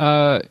news.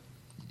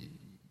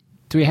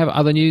 Do we have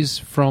other news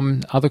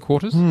from other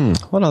quarters?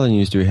 What other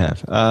news do we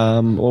have?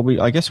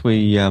 I guess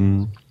we...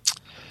 not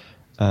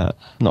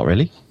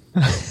really.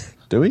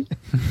 Do we?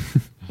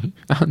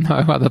 No,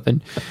 other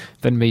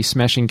than me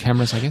smashing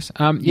cameras, I guess.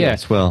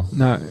 Yes, well,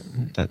 no,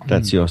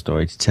 that's your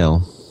story to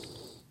tell.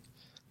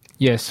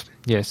 Yes.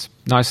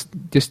 Nice.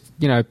 Just,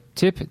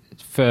 tip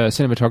for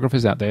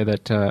cinematographers out there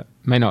that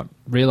may not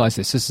realise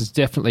this. This is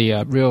definitely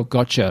a real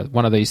gotcha,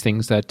 one of these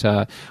things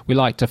that we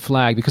like to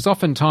flag, because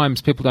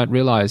oftentimes people don't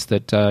realise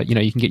that,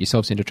 you can get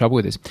yourselves into trouble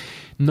with this.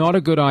 Not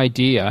a good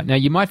idea. Now,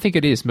 you might think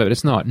it is, but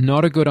it's not.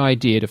 Not a good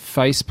idea to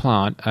face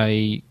plant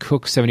a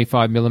Cooke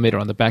 75mm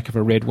on the back of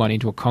a Red One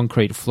into a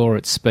concrete floor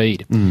at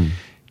speed.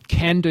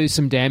 Can do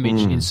some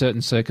damage in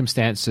certain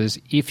circumstances.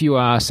 If you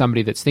are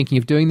somebody that's thinking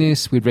of doing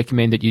this, we'd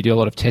recommend that you do a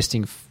lot of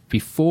testing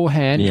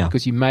beforehand,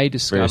 because you may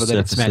discover that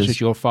it smashes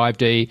your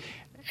 5D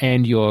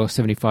and your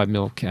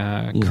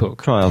 75mm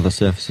Cooke. Try other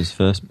surfaces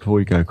first before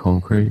you go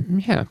concrete.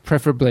 Yeah,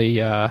 preferably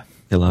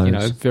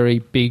pillows. Very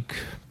big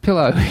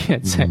pillow.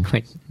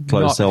 Exactly.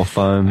 Closed cell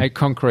foam. A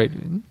concrete.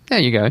 There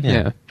you go.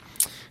 Yeah.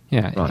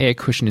 Right. Air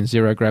cushion in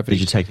zero gravity.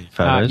 Did you take any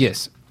photos?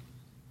 Yes.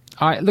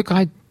 I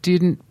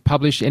didn't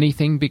publish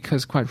anything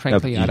because, quite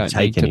frankly, I don't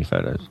take any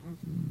photos.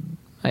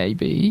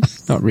 Maybe,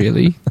 not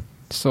really.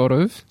 Sort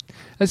of.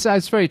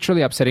 It's very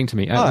truly upsetting to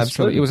me.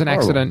 It was an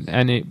accident,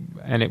 and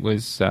it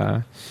was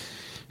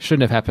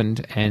shouldn't have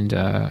happened, and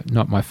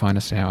not my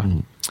finest hour.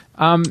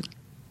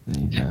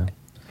 Yeah.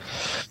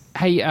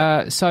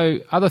 Hey, so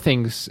other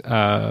things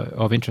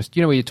of interest.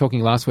 We were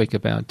talking last week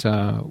about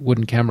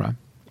wooden camera.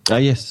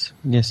 Yes,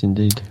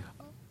 indeed.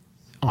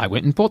 I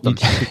went and bought them.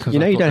 Because you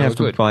don't have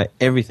to buy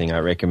everything I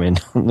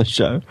recommend on the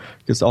show,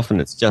 because often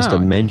it's just a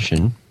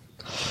mention.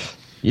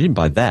 You didn't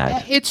buy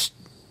that.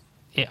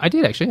 I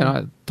did, actually, and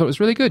I thought it was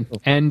really good.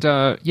 And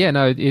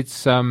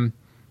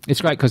it's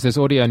great because there's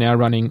audio now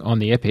running on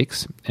the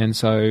Epics, and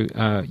so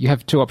you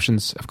have two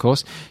options, of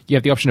course. You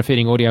have the option of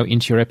feeding audio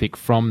into your Epic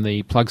from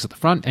the plugs at the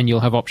front, and you'll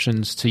have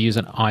options to use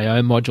an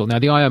I/O module. Now,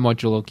 the I/O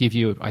module will give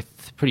you, I'm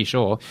pretty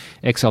sure,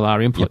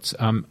 XLR inputs.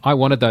 Yep. I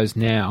wanted those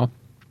now,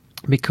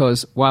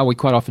 because while we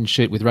quite often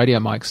shoot with radio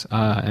mics,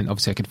 and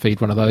obviously I could feed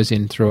one of those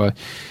in through a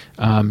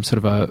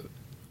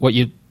what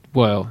is it,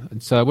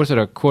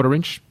 a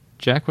 1/4-inch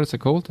jack? What is it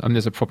called?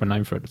 There's a proper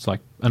name for it. It's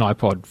like an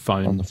iPod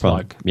phone on the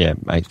front. plug. Yeah,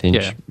 1/8 inch.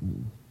 Yeah.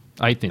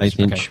 1/8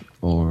 inch. Okay.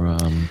 Or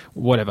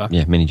whatever.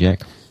 Yeah, mini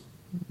jack.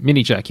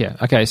 Mini jack, yeah.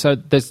 Okay, so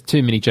there's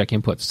two mini jack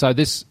inputs. So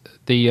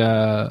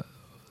the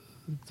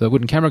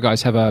wooden camera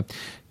guys have a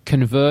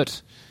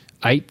convert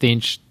 1/8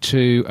 inch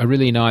to a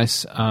really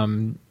nice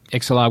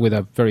XLR with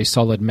a very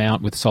solid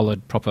mount with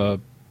solid proper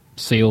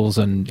seals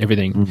and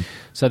everything.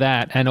 So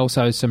that, and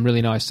also some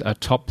really nice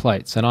top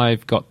plates. And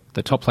I've got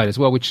the top plate as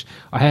well, which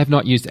I have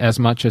not used as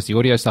much as the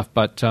audio stuff,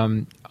 but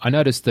I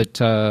noticed that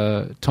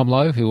Tom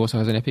Lowe, who also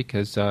has an Epic,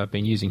 has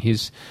been using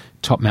his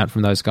top mount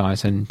from those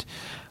guys. And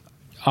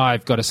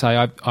I've got to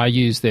say, I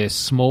use their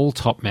small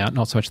top mount,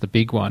 not so much the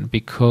big one,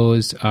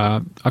 because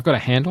I've got a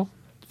handle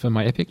for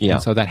my Epic. Yeah.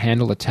 And so that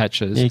handle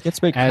attaches. Yeah, it gets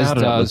a bit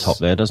crowded at the top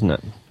there, doesn't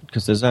it?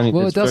 because there's only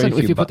Well, there's it doesn't.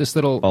 very few If you put this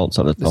little bolts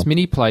on the this top.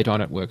 mini plate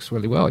on, it works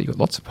really well. You've got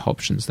lots of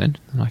options then,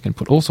 and I can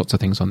put all sorts of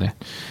things on there.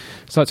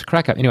 So it's a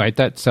cracker. Anyway,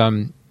 that's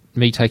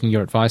me taking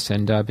your advice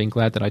and being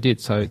glad that I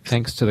did. So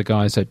thanks to the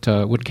guys at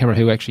Wood Camera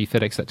who actually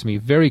FedExed that to me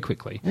very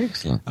quickly.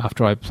 Excellent.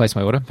 After I placed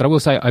my order. But I will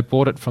say I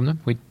bought it from them.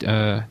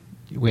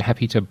 We're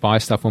happy to buy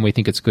stuff when we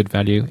think it's good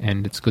value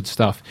and it's good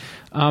stuff.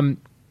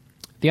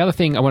 The other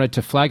thing I wanted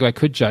to flag, if I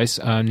could, Jace,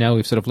 now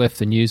we've sort of left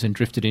the news and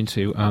drifted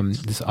into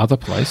this other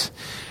place,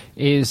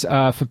 is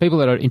for people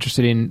that are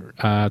interested in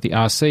the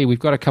RC, we've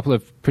got a couple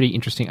of pretty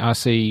interesting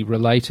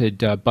RC-related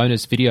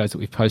bonus videos that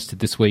we've posted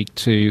this week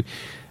to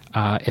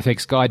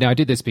FX Guide. Now, I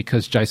did this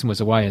because Jason was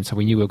away, and so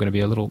we knew we were going to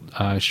be a little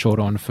short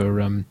on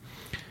for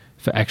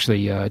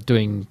actually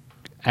doing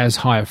as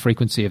high a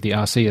frequency of the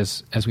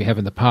RC as we have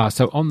in the past.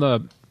 So on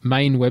the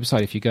main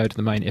website, if you go to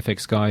the main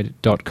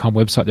fxguide.com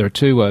website, there are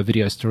two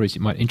video stories that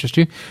might interest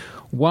you.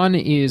 One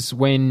is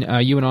when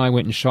you and I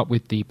went and shot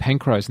with the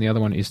Pancrose, and the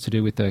other one is to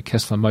do with the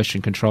Kessler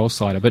motion control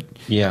slider. But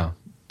Yeah.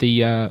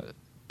 the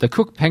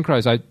Cook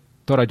Pancrose, I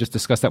thought I'd just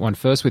discuss that one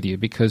first with you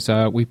because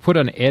we put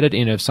an edit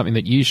in of something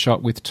that you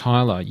shot with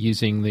Tyler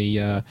using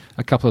a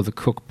couple of the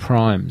Cook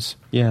Primes.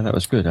 Yeah, that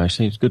was good.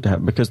 Actually, it's good to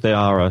have, because they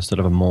are a sort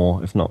of a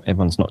more, if not,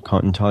 everyone's not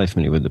entirely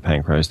familiar with the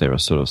Pancrose. They're a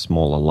sort of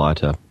smaller,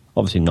 lighter,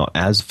 obviously not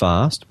as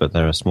fast, but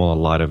they're a smaller,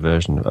 lighter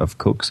version of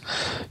Cooks.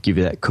 Give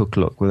you that Cook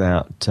look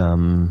without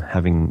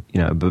having,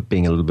 but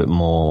being a little bit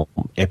more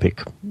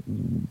epic,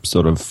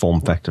 sort of form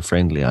factor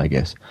friendly, I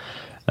guess.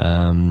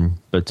 Very,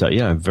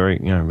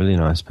 really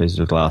nice pieces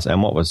of glass.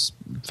 And what was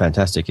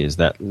fantastic is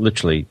that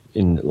literally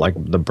in like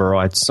the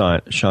bright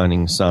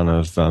shining sun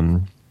of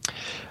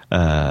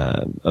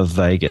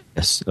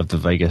Vegas, of the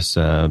Vegas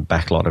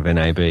backlot of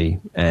NAB,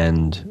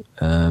 and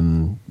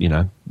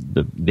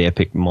the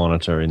epic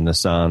monitor in the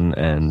sun,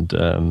 and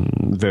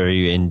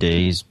very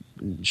NDs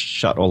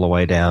shut all the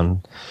way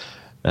down.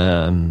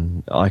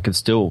 I could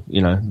still,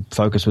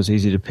 focus was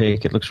easy to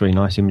pick. It looks really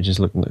nice. Images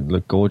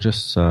look gorgeous.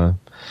 So,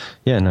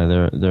 yeah,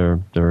 no, they're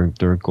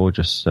a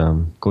gorgeous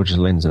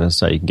lens, and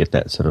as I say, you can get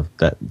that sort of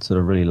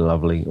really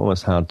lovely,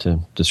 almost hard to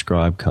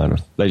describe kind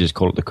of. They just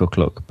call it the Cook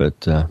look,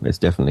 but it's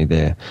definitely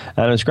there,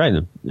 and it's great.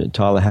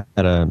 Tyler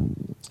had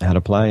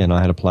a play, and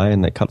I had a play,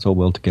 and that cuts all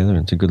well together.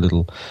 And it's a good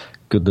little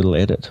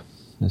edit.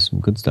 There's some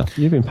good stuff.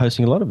 You've been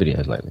posting a lot of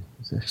videos lately.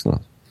 It's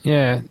excellent.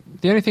 Yeah,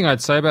 the only thing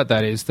I'd say about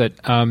that is that.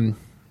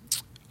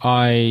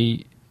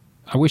 I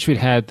wish we'd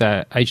had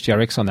that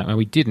HDRX on that one.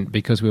 We didn't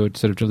because we were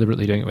sort of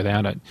deliberately doing it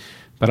without it.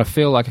 But I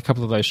feel like a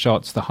couple of those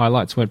shots, the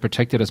highlights weren't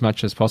protected as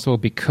much as possible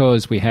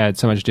because we had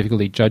so much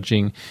difficulty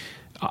judging.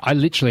 I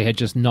literally had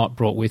just not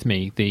brought with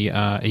me the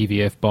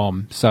EVF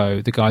bomb.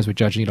 So the guys were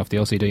judging it off the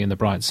LCD in the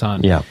bright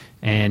sun. Yeah.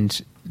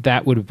 And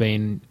that would have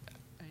been...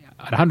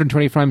 At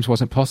 120 frames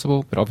wasn't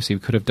possible, but obviously we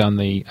could have done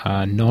the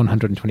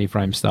non-120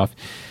 frame stuff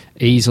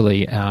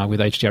easily with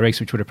HDRX,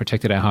 which would have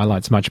protected our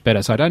highlights much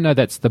better. So I don't know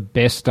that's the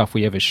best stuff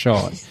we ever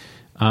shot.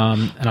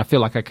 And I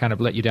feel like I kind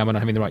of let you down by not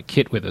having the right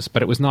kit with us,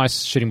 but it was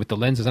nice shooting with the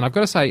lenses. And I've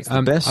got to say,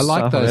 the best I like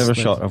stuff those I've ever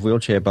lenses. shot of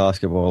wheelchair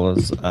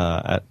basketballers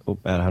at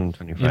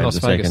 120 frames Las a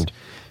Vegas.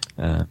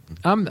 second.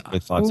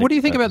 With 5 What do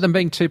you think seconds. about them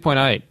being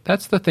 2.8?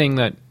 That's the thing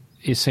that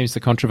seems the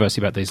controversy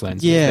about these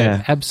lenses. Yeah.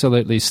 They're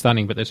absolutely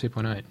stunning, but they're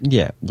 2.8.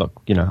 Yeah,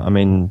 look,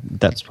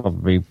 that's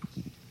probably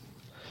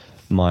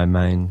my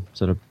main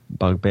sort of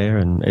bugbear,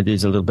 and it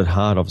is a little bit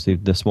hard. Obviously,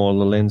 the smaller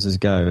the lenses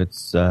go,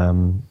 it's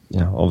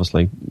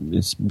obviously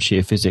it's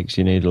sheer physics.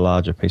 You need a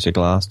larger piece of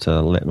glass to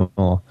let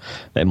more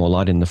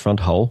light in the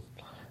front hole,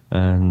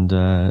 and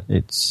I'm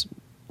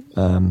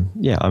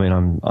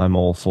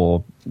all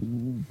for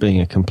being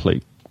a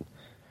complete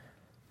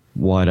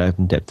wide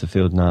open depth of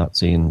field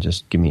Nazi and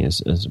just give me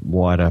as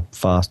wider,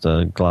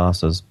 faster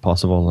glass as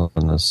possible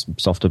and as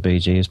softer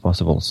BG as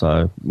possible.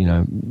 So,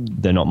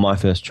 they're not my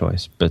first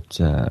choice, but,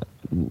 I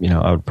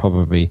would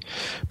probably...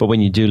 But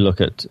when you do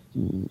look at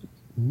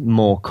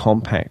more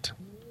compact,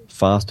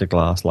 faster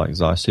glass like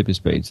Zeiss Super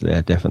Speeds,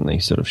 they definitely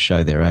sort of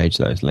show their age,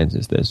 those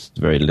lenses. There's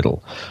very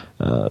little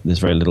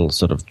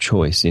sort of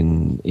choice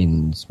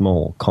in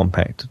small,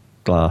 compact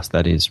glass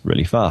that is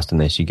really fast,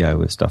 unless you go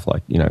with stuff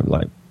like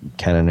like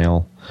Canon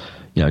L,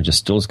 just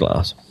stills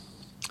glass.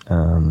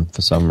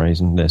 For some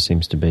reason, there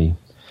seems to be,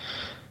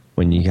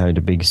 when you go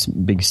to big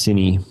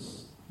cine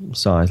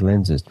size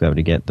lenses, to be able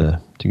to get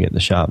the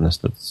sharpness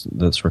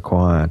that's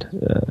required,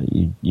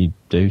 you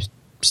do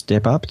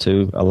step up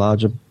to a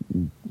larger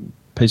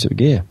piece of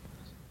gear.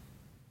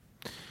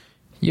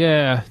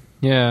 Yeah.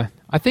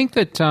 I think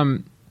that.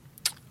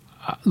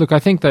 Look, I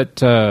think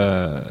that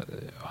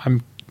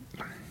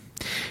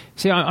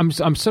I'm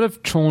sort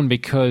of torn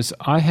because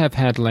I have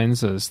had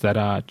lenses that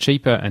are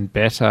cheaper and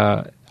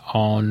better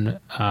on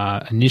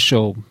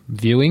initial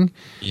viewing.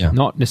 Yeah.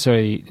 Not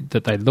necessarily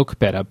that they look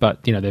better,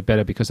 but they're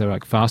better because they're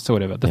like fast or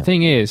whatever. The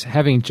thing is,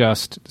 having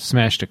just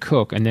smashed a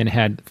Cook and then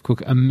had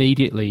Cook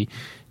immediately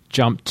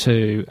jump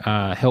to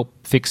help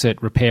fix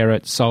it, repair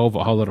it, solve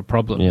a whole lot of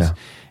problems. Yeah.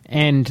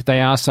 And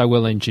they are so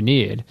well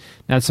engineered.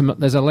 Now,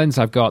 there's a lens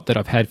I've got that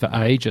I've had for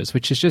ages,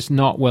 which is just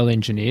not well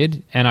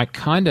engineered, and I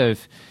kind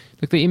of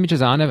Like the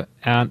images aren't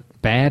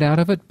bad out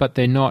of it, but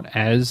they're not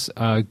as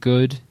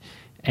good.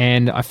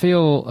 And I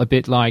feel a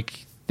bit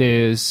like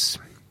there's,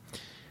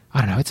 I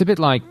don't know, it's a bit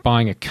like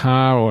buying a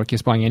car or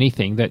just buying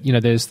anything that, you know,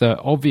 there's the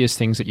obvious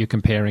things that you're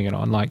comparing it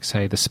on, like,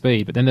 say, the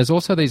speed. But then there's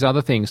also these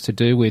other things to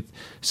do with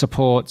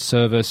support,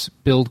 service,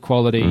 build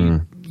quality,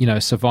 you know,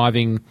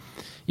 surviving.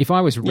 If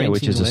I was renting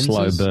which is lenses, a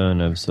slow burn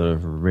of sort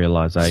of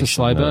realization. It's a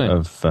slow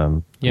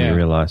burn. You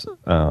realise,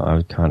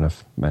 I kind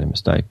of made a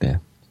mistake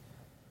there.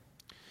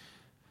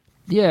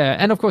 Yeah,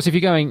 and of course, if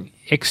you're going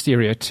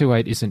exterior,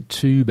 2.8 isn't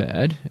too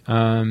bad.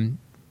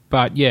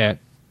 But yeah,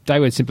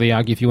 they would simply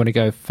argue if you want to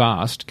go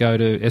fast, go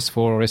to S4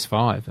 or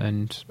S5,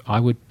 and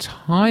I would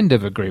kind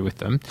of agree with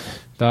them.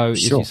 Though,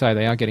 as you say,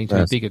 they are getting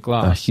to a bigger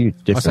glass. A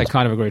huge difference. I say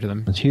kind of agree to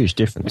them. It's a huge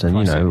difference, and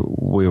you know,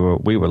 we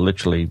were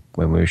literally,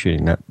 when we were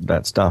shooting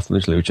that stuff,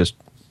 literally we just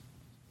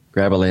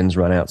grab a lens,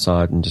 run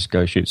outside, and just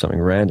go shoot something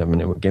random.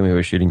 And again, we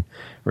were shooting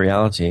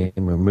reality,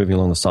 and we were moving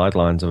along the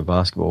sidelines of a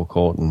basketball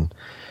court, and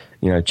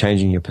you know,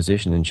 changing your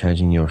position and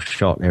changing your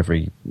shot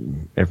every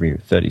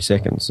 30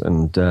 seconds.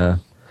 And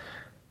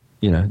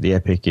you know, the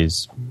Epic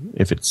is,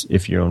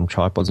 if you're on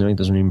tripods, it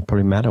doesn't even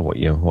probably matter what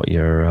your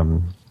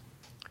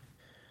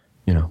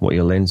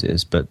lens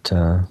is. But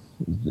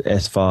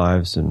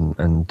S5s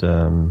and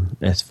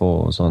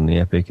S4s on the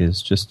Epic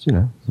is just, you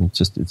know,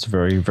 it's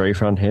very, very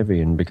front heavy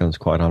and becomes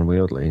quite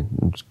unwieldy.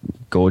 It's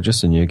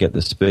gorgeous, and you get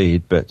the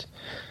speed, but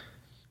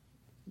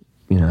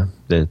you know,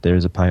 there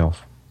is a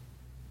payoff.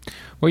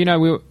 Well, you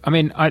know,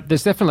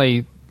 there's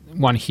definitely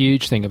one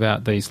huge thing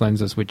about these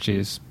lenses, which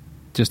is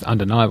just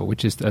undeniable,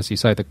 which is, as you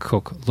say, the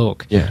Cooke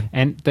look. Yeah.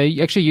 And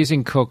they're actually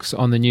using Cookes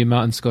on the new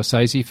Martin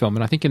Scorsese film.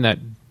 And I think in that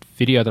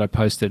video that I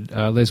posted,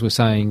 Les was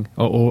saying,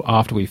 or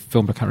after we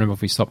filmed, I can't remember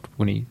if we stopped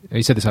when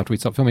he said this after we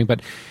stopped filming,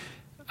 but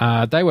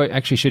they were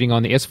actually shooting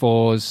on the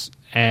S4s,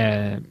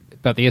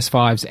 but the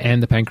S5s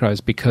and the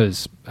Panchros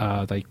because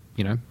they,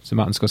 you know, it's a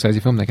Martin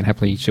Scorsese film, they can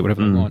happily shoot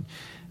whatever they want.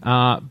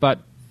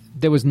 But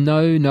there was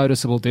no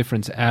noticeable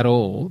difference at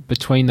all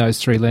between those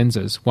three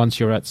lenses once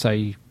you're at,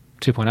 say,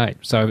 2.8.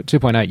 So at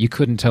 2.8, you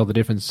couldn't tell the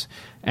difference.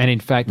 And in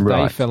fact,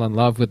 they fell in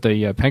love with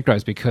the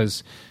Panchros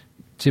because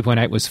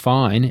 2.8 was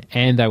fine,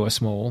 and they were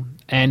small,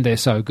 and they're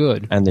so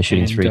good. And they're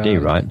shooting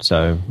 3D, right?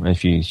 So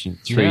if you shoot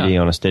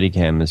 3D on a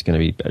Steadicam, there's going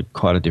to be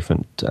quite a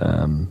different,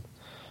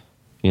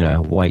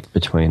 weight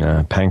between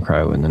a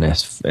Panchro and an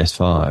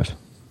S5.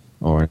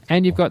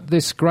 And you've got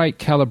this great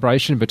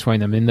calibration between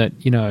them in that,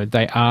 you know,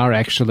 they are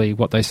actually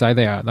what they say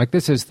they are. Like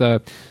this is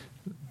that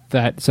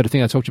sort of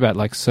thing I talked about,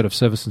 like sort of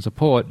service and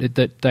support,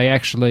 that they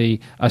actually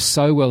are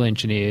so well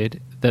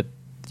engineered that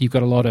you've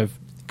got a lot of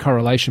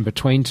correlation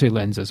between two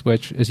lenses,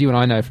 which, as you and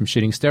I know from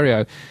shooting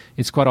stereo,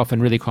 it's quite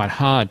often really quite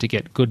hard to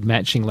get good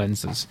matching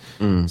lenses.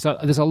 So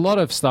there's a lot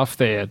of stuff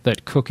there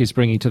that Cooke is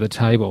bringing to the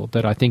table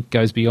that I think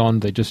goes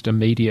beyond the just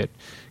immediate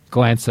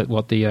glance at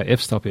what the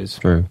f-stop is.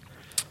 True.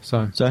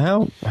 So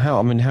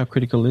how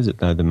critical is it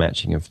though, the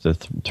matching of the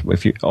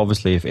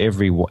if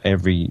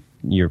every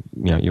you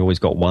always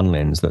got one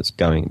lens that's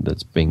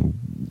being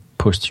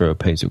pushed through a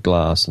piece of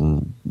glass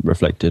and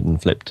reflected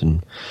and flipped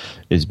and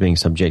is being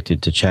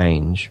subjected to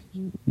change,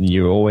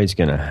 you're always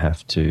going to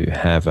have to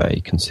have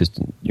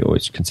you're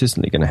always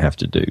consistently going to have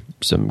to do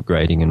some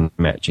grading and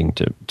matching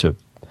to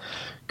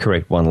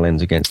correct one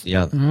lens against the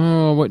other.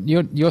 Oh, what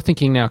you're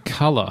thinking now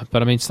color,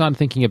 but I mean, start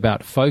thinking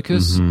about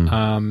focus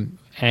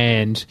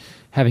and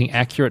having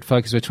accurate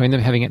focus between them,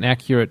 having an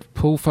accurate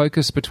pull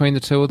focus between the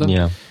two of them.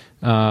 Yeah.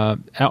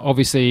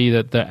 Obviously,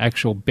 the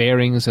actual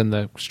bearings and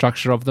the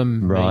structure of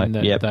them mean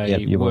that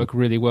they work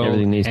really well.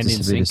 Everything needs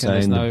to be the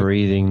same. The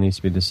breathing needs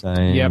to be the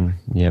same.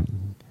 Yep.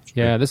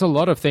 Yeah, there's a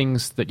lot of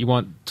things that you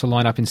want to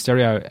line up in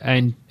stereo,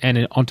 and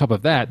on top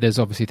of that, there's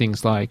obviously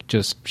things like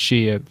just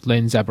sheer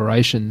lens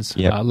aberrations,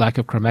 lack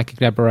of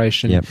chromatic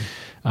aberration,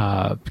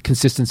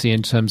 consistency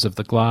in terms of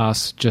the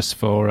glass, just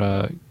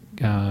for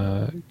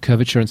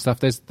curvature and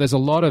stuff. There's a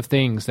lot of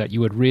things that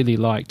you would really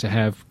like to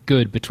have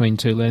good between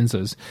two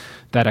lenses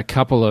that a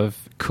couple of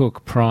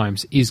Cooke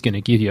primes is going to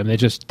give you, and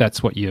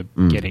that's what you're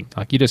getting.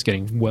 Like, you're just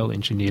getting well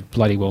engineered,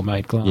 bloody well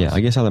made glass. Yeah, I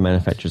guess other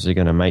manufacturers are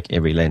going to make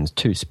every lens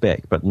to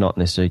spec, but not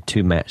necessarily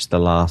to match the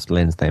last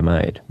lens they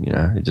made. You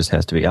know, it just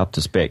has to be up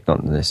to spec,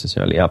 not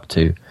necessarily up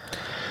to,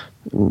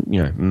 you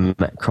know,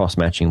 cross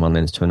matching one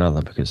lens to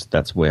another, because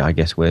that's where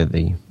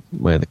the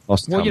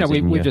cost comes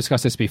in. We've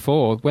discussed this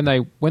before. When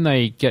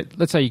they get,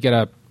 let's say you get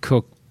a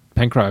Cooke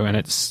Panchro and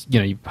it's, you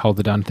know, you hold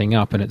the darn thing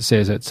up and it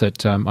says it's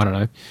at,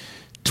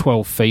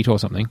 12 feet or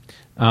something,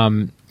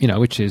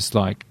 which is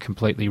like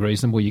completely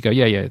reasonable. You go,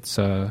 it's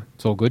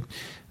all good.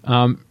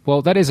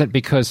 Well, that isn't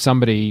because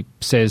somebody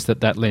says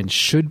that lens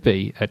should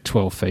be at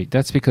 12 feet.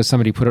 That's because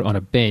somebody put it on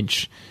a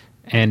bench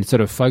and sort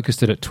of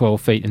focused it at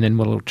 12 feet, and then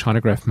one little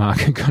Chinograph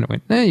marker kind of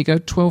went, there you go,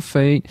 12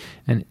 feet,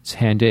 and it's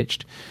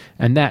hand-etched.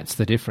 And that's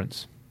the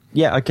difference.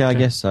 Yeah, okay, I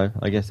guess so.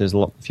 I guess there's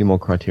a few more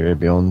criteria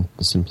beyond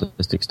the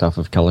simplistic stuff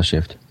of color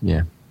shift.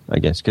 Yeah, I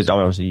guess, because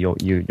obviously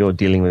you're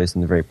dealing with this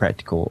in a very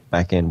practical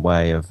back-end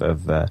way of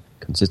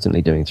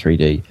consistently doing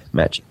 3D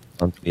matching.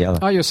 onto the other.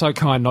 Oh, you're so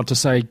kind not to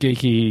say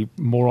geeky,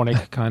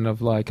 moronic kind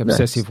of like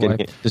obsessive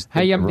way.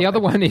 Hey, the other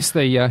one is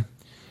the...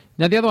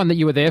 now, the other one that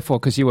you were there for,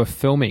 because you were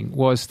filming,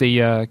 was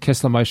the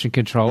Kessler motion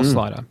control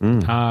slider,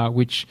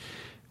 which...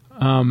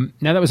 now,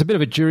 that was a bit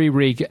of a jury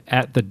rig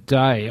at the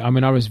day. I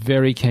mean, I was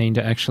very keen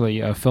to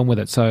actually film with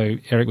it, so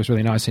Eric was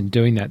really nice in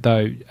doing that,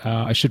 though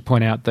I should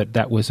point out that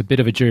that was a bit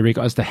of a jury rig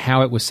as to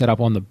how it was set up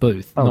on the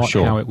booth, not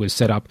how it was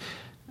set up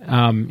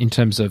in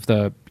terms of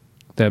the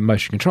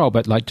motion control,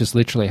 but like just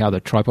literally how the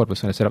tripod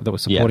was going to set up that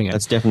was supporting it.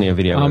 That's definitely a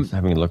video worth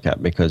having a look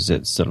at, because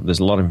it's sort of, there's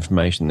a lot of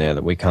information there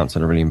that we can't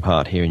sort of really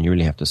impart here, and you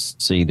really have to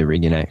see the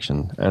rig in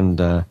action.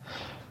 And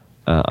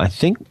I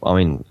think, I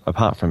mean,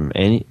 apart from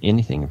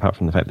anything, apart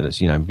from the fact that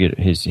it's, you know,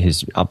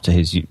 his up to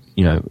his, you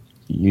know,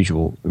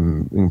 usual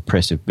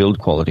impressive build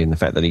quality, and the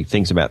fact that he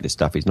thinks about this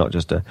stuff. He's not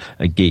just a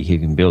geek who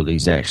can build.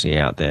 He's actually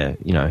out there,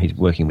 you know, he's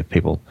working with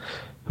people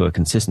who are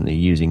consistently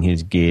using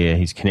his gear.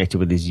 He's connected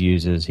with his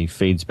users. He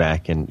feeds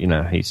back, and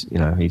he's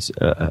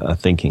a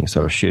thinking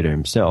sort of shooter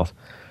himself.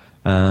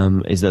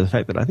 Is the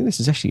fact that I think this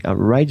is actually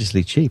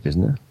outrageously cheap,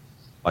 isn't it?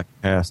 By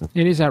comparison,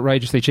 it is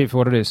outrageously cheap for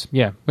what it is.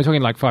 Yeah, we're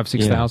talking like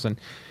 5,000-6,000,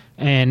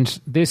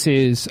 and this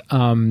is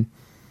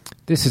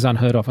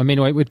unheard of. I mean,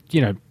 it would,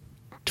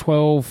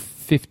 12,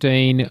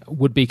 15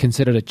 would be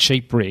considered a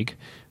cheap rig.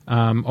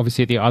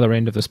 Obviously, at the other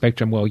end of the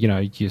spectrum, well, you're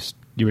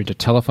into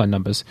telephone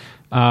numbers,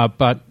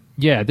 but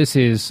yeah, this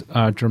is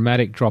a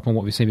dramatic drop on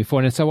what we've seen before.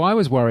 And so I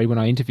was worried when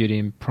I interviewed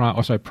him,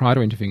 prior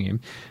to interviewing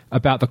him,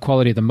 about the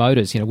quality of the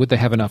motors. Would they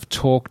have enough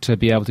torque to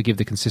be able to give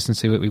the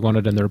consistency that we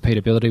wanted and the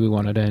repeatability we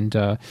wanted? And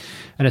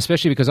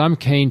especially because I'm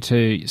keen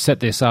to set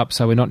this up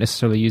so we're not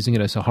necessarily using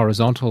it as a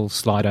horizontal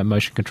slider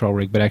motion control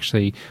rig, but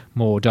actually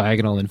more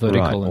diagonal and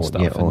vertical and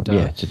stuff.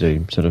 To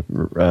do sort of,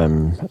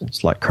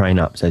 it's like crane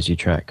ups as you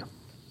track.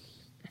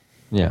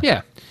 Yeah.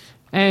 Yeah.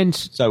 And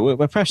so we're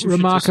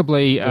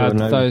remarkably,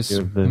 those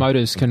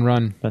motors can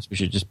run. Perhaps we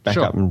should just back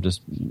up and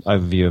just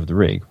overview of the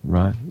rig,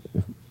 right?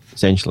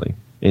 Essentially,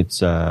 it's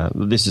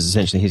this is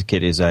essentially his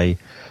kit is a,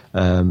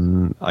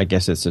 I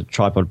guess it's a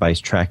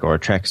tripod-based track or a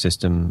track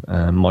system,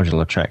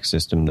 modular track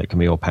system that can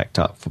be all packed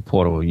up for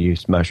portable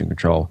use, motion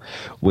control,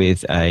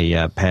 with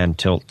a pan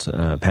tilt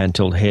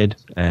head,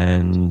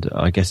 and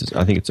I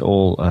think it's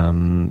all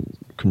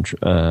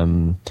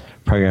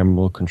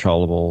programmable,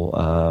 controllable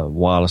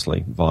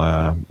wirelessly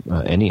via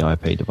any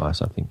IP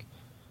device, I think.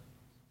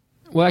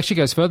 Well, it actually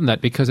goes further than that,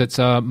 because it's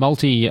a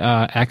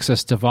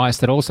multi-axis device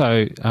that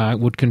also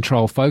would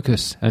control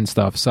focus and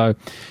stuff. So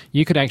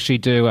you could actually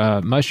do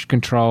motion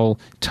control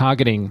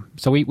targeting.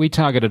 So we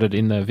targeted it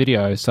in the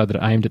video so that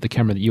it aimed at the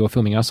camera that you were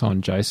filming us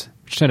on, Jace,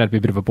 which turned out to be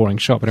a bit of a boring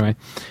shot, but anyway.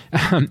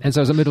 And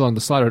so as I moved along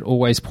the slider, it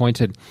always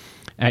pointed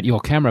at your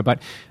camera.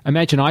 But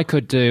imagine I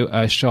could do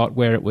a shot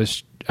where it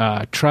was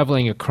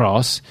traveling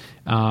across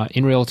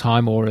in real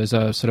time, or as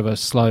a sort of a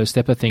slow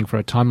stepper thing for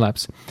a time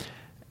lapse,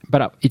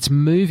 but it's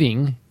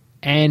moving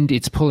and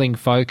it's pulling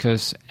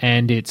focus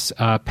and it's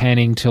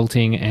panning,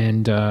 tilting,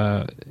 and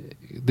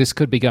this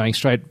could be going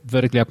straight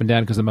vertically up and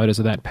down because the motors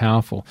are that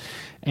powerful.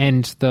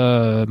 And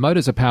the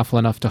motors are powerful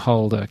enough to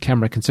hold a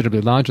camera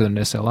considerably larger than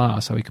an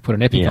SLR, so we could put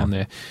an Epic on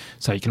there.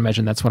 So you can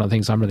imagine that's one of the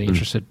things I'm really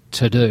interested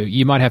to do.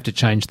 You might have to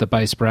change the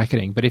base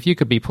bracketing, but if you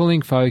could be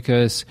pulling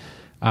focus,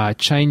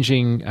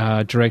 changing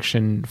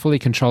direction, fully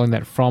controlling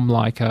that from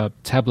like a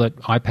tablet,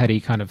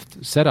 iPad-y kind of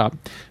setup,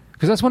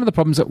 because that's one of the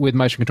problems with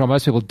motion control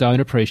most people don't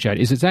appreciate,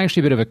 is it's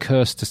actually a bit of a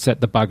curse to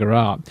set the bugger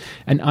up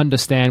and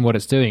understand what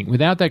it's doing.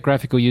 Without that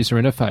graphical user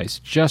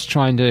interface, just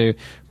trying to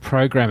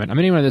program it. I mean,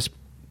 anyone that's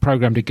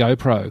programmed a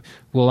GoPro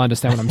will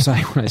understand what I'm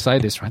saying when I say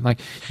this, right? Like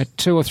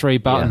 2 or 3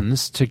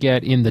 buttons to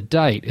get in the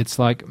date. It's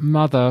like,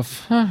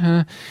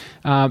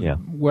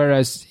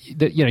 whereas,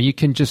 you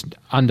can just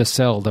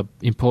undersell the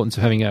importance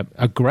of having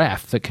a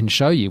graph that can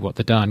show you what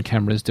the darn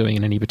camera is doing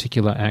in any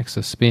particular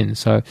axis spin.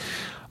 So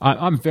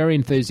I'm very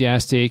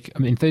enthusiastic.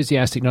 I'm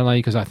enthusiastic not only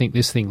because I think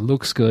this thing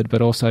looks good, but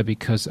also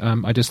because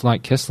I just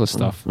like Kessler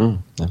stuff.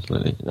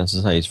 Absolutely. As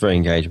I say, he's very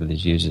engaged with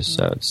his users,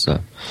 so it's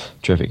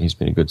terrific. He's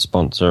been a good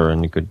sponsor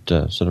and a good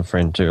sort of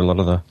friend to a lot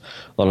of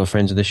the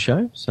friends of this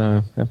show.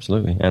 So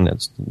absolutely, and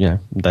it's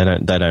they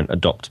don't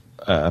adopt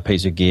a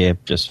piece of gear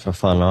just for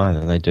fun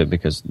either. They do it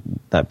because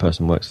that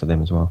person works for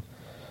them as well.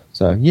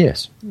 So,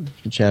 yes,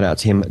 shout out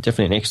to him.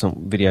 Definitely an excellent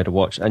video to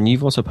watch. And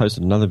you've also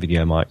posted another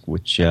video, Mike,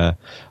 which I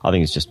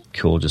think is just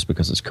cool just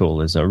because it's cool.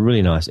 There's a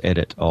really nice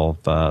edit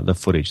of the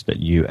footage that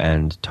you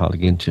and Tyler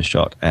Ginter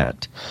shot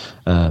at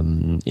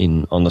on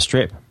the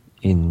Strip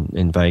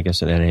in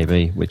Vegas at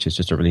NAB, which is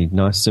just a really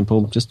nice,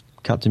 simple, just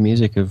cut to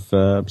music of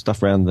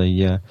stuff around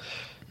the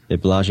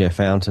Bellagio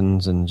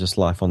fountains and just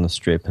life on the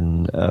Strip.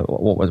 And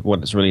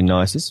what's really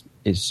nice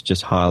is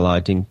just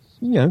highlighting,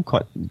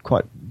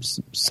 quite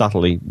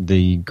subtly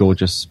the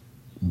gorgeous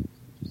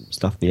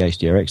stuff the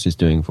HDRX is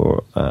doing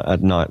for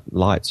at night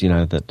lights,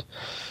 that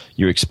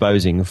you're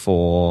exposing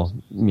for,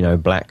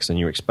 blacks, and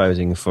you're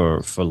exposing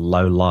for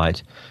low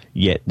light,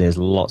 yet there's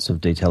lots of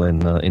detail in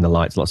the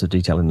lights, lots of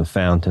detail in the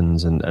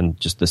fountains, and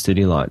just the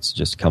city lights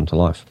just come to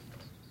life.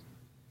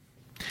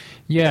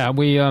 Yeah,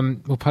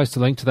 we'll post a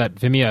link to that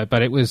Vimeo,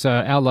 but it was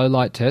our low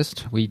light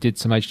test. We did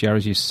some HDR,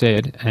 as you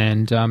said,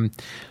 and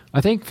I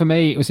think for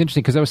me it was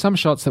interesting because there were some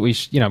shots that we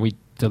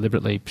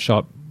deliberately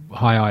shot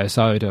high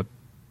ISO to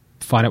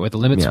find out where the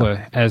limits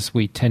were, as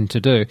we tend to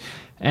do.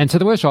 And so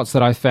there were shots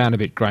that I found a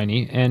bit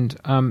grainy. And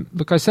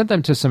look, I sent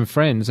them to some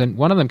friends, and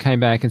one of them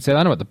came back and said, "I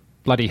don't know what the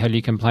bloody hell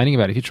you're complaining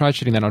about. If you tried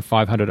shooting that on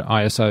 500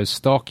 ISO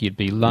stock, you'd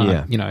be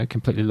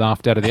completely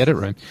laughed out of the edit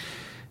room."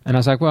 And I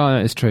was like, well,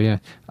 it's true, yeah.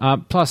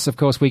 Plus, of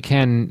course, we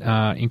can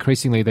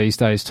increasingly these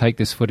days take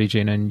this footage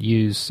in and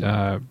use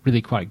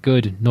really quite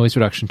good noise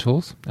reduction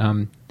tools.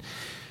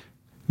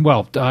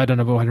 Well, I don't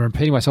know why I'm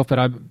repeating myself, but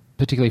I've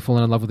particularly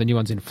fallen in love with the new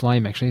ones in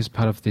Flame, actually, as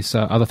part of this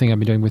other thing I've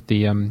been doing with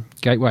the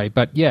Gateway.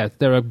 But yeah,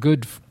 there are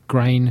good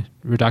grain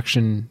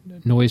reduction,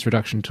 noise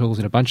reduction tools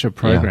in a bunch of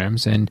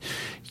programs, and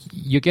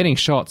you're getting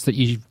shots that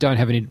you don't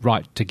have any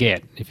right to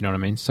get, if you know what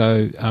I mean.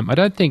 So I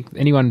don't think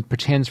anyone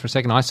pretends for a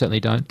second, I certainly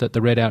don't, that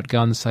the red out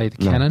guns say the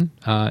Canon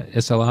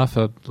SLR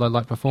for low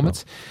light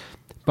performance. Sure.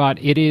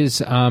 But it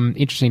is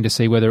interesting to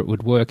see whether it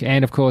would work.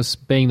 And of course,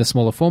 being the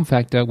smaller form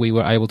factor, we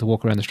were able to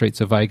walk around the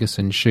streets of Vegas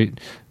and shoot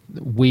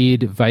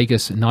weird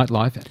Vegas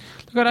nightlife.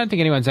 Look, I don't think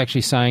anyone's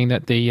actually saying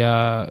that the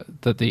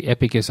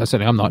Epic is,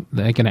 certainly I'm not,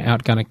 they're going to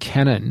outgun a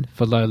Canon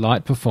for low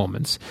light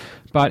performance.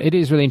 But it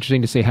is really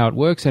interesting to see how it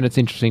works, and it's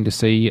interesting to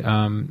see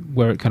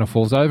where it kind of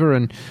falls over.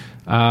 And,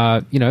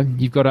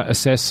 you've got to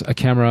assess a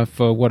camera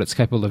for what it's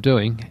capable of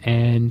doing.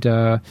 And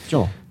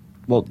sure.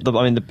 Well,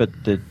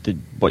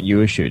 what you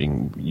were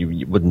shooting,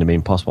 you wouldn't have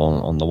been possible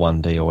on the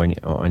 1D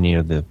or any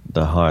of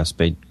the higher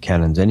speed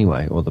Canons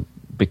anyway,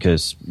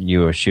 because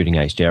you were shooting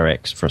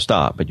HDRX for a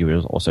start, but you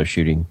were also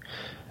shooting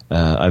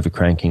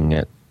overcranking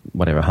at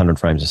 100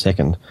 frames a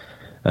second,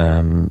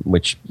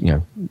 which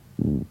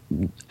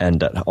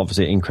and at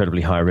obviously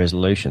incredibly high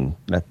resolution.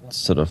 That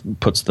sort of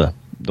puts the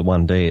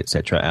 1D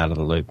etc. out of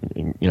the loop.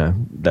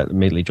 That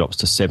immediately drops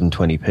to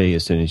 720p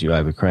as soon as you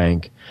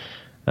overcrank.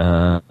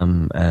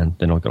 And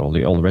then I've got all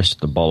the rest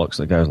of the bollocks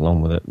that goes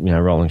along with it,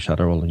 rolling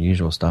shutter, all the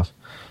usual stuff.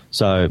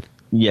 So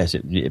yes,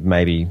 it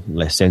may be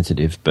less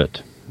sensitive,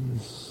 but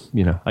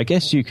I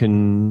guess you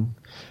can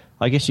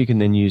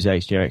then use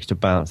HDRX to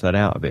balance that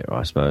out a bit,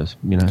 I suppose.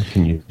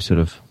 Can you sort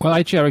of... Well,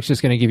 HDRX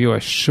is going to give you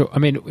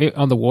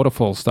on the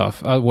waterfall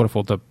stuff,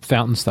 the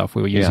fountain stuff,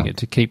 we were using it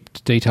to keep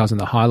details in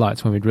the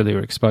highlights when we really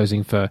were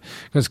exposing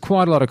because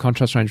quite a lot of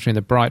contrast range between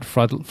the bright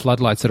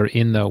floodlights that are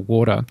in the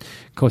water,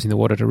 causing the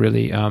water to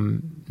really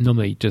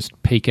normally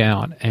just peak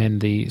out, and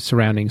the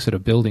surrounding sort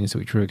of buildings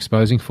which we were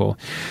exposing for.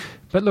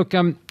 But look,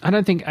 I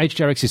don't think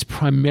HDRX is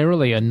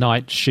primarily a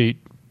night shoot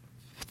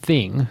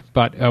thing,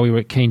 but we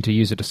were keen to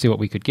use it to see what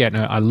we could get.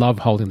 And I love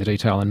holding the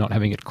detail and not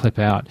having it clip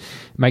out.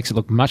 It makes it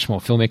look much more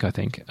filmic, I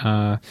think. So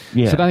I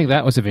think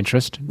that was of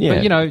interest.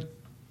 Yeah. But,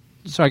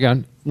 sorry, go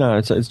on. No,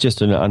 it's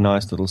just a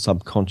nice little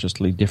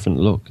subconsciously different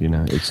look.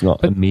 It's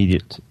not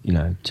immediate.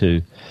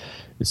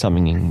 It's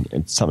something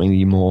that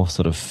you more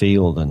sort of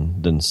feel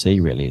than see.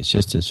 Really, it's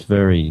just this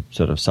very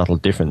sort of subtle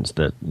difference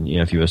that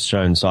if you were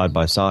shown side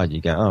by side,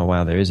 you go, oh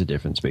wow, there is a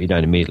difference, but you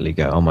don't immediately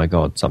go, oh my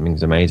god,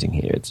 something's amazing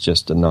here. It's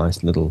just a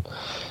nice little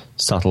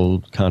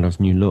subtle kind of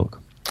new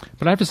look.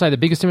 But I have to say, the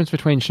biggest difference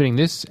between shooting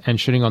this and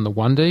shooting on the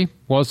 1D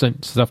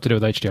wasn't stuff to do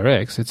with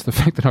HDRX. It's the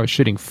fact that I was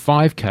shooting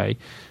 5K,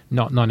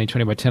 not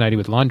 1920 by 1080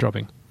 with line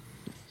dropping.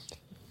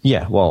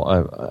 Yeah, well,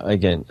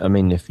 again, I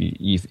mean, if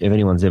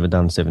anyone's ever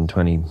done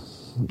 720.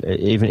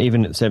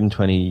 Even at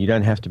 720, you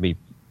don't have to be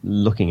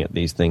looking at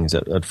these things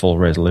at full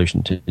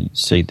resolution to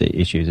see the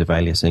issues of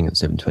aliasing at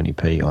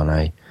 720p on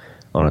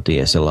a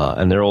DSLR,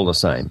 and they're all the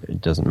same.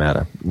 It doesn't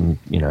matter,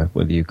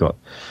 whether you've got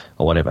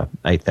 $8,000,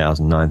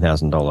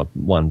 $9,000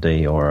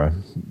 1D or a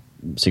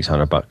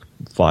 $600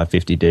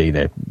 550D.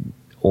 They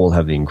all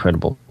have the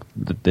incredible.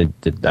 The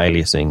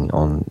aliasing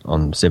on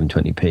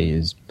 720p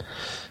is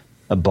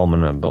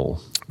abominable.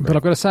 But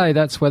I've got to say,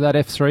 that's where that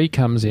F3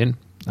 comes in.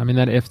 I mean,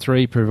 that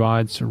F3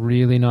 provides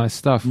really nice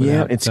stuff.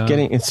 Yeah,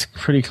 it's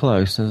pretty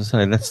close. As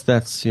I say,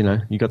 that's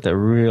you got that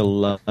real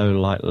low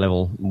light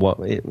level.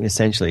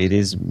 Essentially, it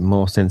is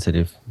more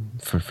sensitive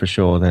for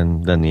sure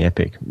than the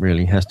Epic.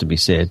 Really has to be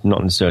said.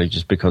 Not necessarily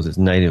just because it's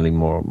natively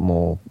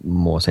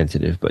more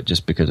sensitive, but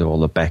just because of all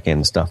the back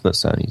end stuff that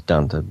Sony's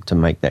done to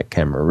make that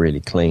camera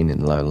really clean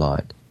in low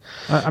light.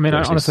 I mean,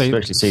 honestly,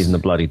 especially sees in the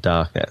bloody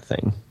dark, that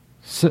thing.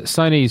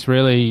 Sony's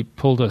really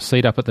pulled a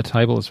seat up at the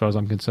table as far as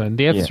I'm concerned.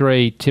 The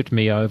F3 tipped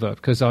me over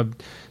because I'm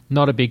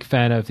not a big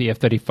fan of the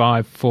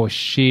F35 for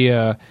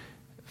sheer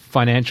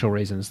financial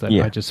reasons. That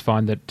I just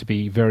find that to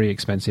be very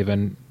expensive,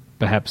 and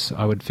perhaps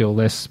I would feel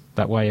less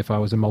that way if I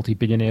was a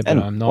multi-billionaire, but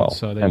I'm not.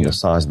 The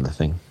size of the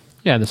thing.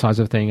 Yeah, the size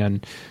of the thing,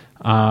 and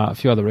a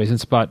few other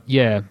reasons. But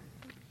yeah,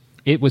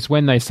 it was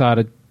when they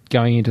started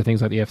going into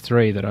things like the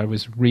F3 that I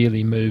was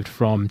really moved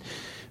from,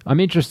 I'm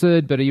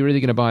interested, but are you really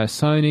going to buy a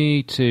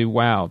Sony, to,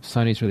 wow,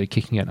 Sony's really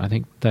kicking it. I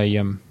think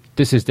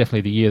this is definitely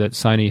the year that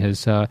Sony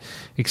has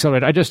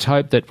accelerated. I just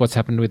hope that what's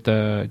happened with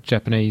the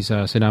Japanese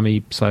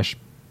tsunami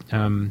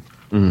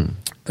 /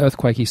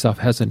 earthquakey stuff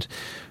hasn't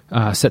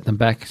set them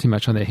back too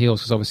much on their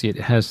heels, because obviously it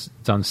has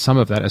done some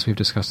of that, as we've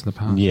discussed in the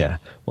past. Yeah.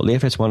 Well, the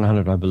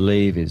FS100, I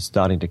believe, is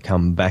starting to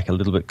come back a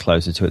little bit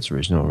closer to its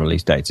original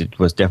release dates. It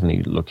was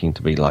definitely looking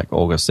to be like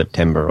August,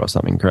 September or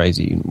something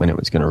crazy when it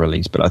was going to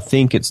release. But I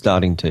think it's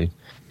starting to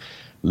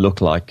look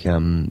like we're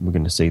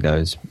going to see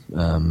those,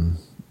 in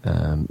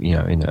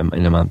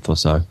a month or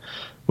so,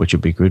 which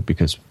would be good,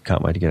 because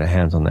can't wait to get our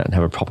hands on that and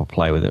have a proper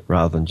play with it,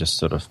 rather than just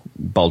sort of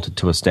bolted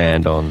to a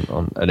stand on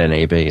an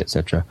NAB,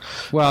 etc.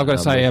 Well, I've got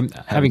to say,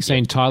 having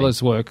seen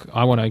Tyler's work,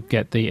 I want to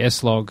get the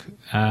S-Log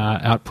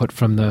output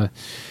from the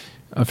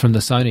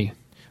Sony.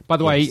 By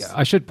the way,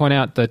 I should point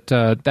out that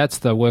that's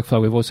the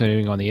workflow we've also been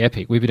doing on the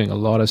Epic. We've been doing a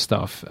lot of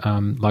stuff,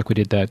 like we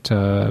did that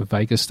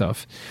Vegas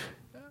stuff,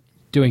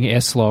 doing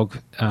S-Log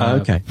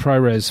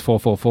ProRes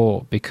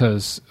 444,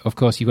 because, of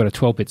course, you've got a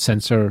 12-bit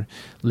sensor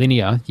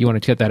linear. You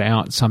want to get that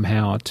out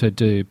somehow to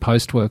do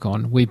post-work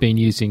on. We've been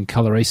using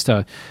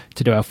Colorista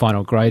to do our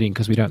final grading,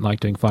 because we don't like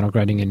doing final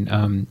grading in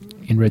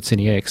Red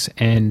Cine X.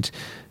 And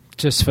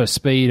just for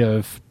speed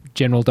of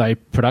general day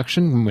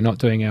production, when we're not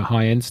doing our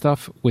high-end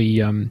stuff, we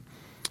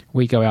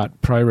go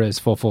out ProRes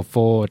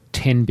 444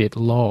 10-bit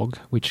log,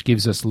 which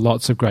gives us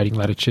lots of grading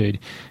latitude.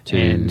 To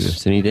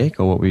Cinedeck,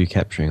 or what were you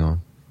capturing on?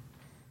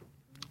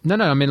 No,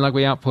 I mean, like,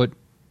 we output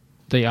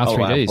the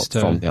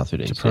R3Ds from the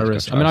R3Ds to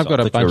ProRes. Gotcha. I mean, I've got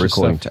a bunch of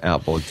recording stuff. to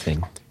outboard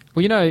thing.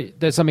 Well,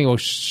 there's something we'll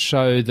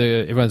show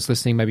everyone's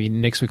listening maybe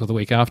next week or the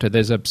week after.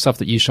 There's stuff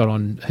that you shot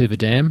on Hoover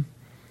Dam.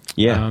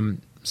 Yeah.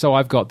 So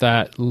I've got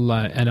that,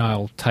 and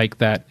I'll take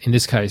that, in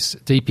this case,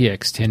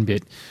 DPX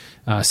 10-bit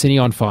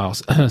Cineon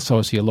files, so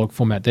obviously a log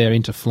format there,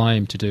 into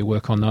Flame to do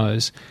work on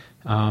those.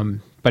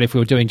 But if we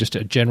were doing just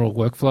a general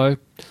workflow,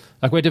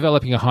 like, we're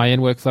developing a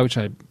high-end workflow, which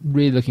I'm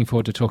really looking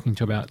forward to talking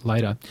to about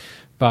later.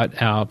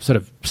 But our sort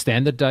of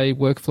standard day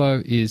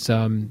workflow is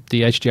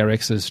the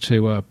HDRXs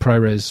to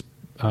ProRes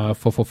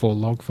 444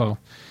 log file.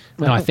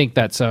 And I think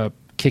that's a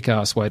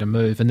kick-ass way to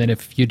move. And then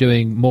if you're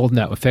doing more than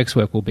that, effects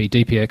work will be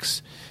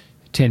DPX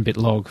 10-bit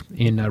log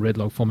in red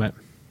log format.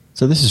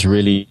 So this is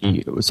really...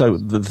 So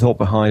the thought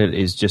behind it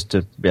is just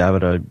to be able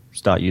to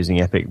start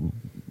using Epic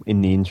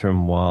in the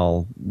interim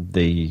while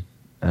the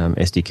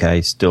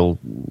SDK still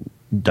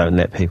don't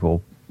let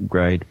people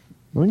grade.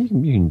 Well,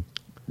 you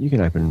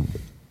can open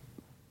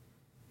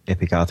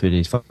Epic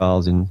R3D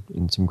files in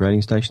some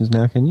grading stations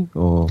now, can you?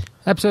 Or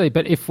absolutely,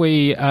 but if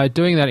we are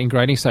doing that in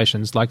grading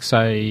stations, like,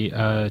 say,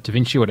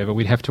 DaVinci or whatever,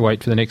 we'd have to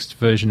wait for the next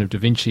version of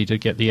DaVinci to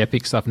get the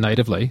Epic stuff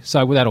natively.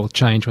 So that'll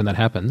change when that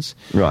happens.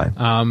 Right.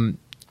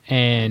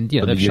 And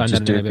they've shown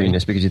that in doing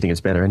this because you think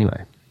it's better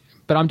anyway.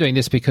 But I'm doing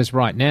this because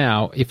right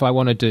now, if I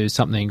want to do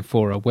something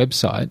for a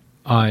website,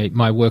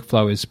 my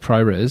workflow is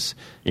ProRes,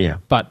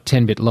 but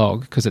 10-bit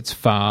log, because it's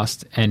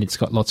fast and it's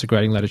got lots of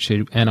grading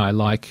latitude, and I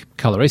like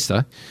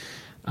Colorista.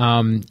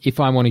 If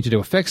I'm wanting to do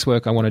effects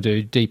work, I want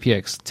to do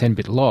DPX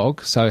 10-bit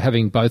log, so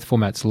having both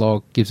formats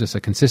log gives us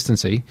a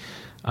consistency.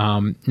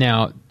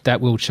 Now,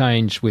 that will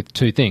change with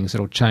two things.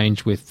 It'll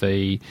change with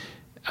the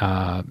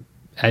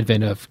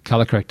advent of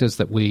color correctors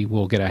that we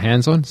will get our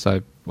hands on.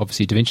 So,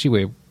 obviously, DaVinci,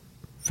 we're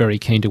very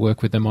keen to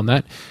work with them on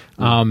that.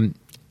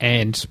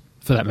 And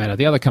for that matter,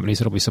 the other companies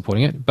that will be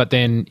supporting it. But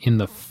then in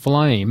the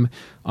Flame,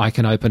 I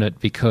can open it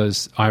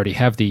because I already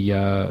have the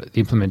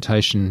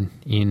implementation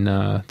in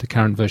the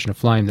current version of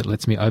Flame that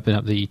lets me open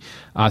up the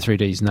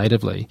R3Ds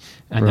natively,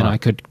 and then I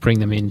could bring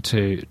them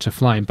into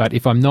Flame. But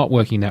if I'm not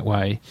working that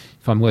way,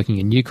 if I'm working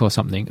in Nuke or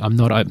something, I'm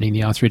not opening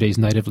the R3Ds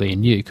natively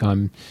in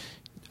Nuke.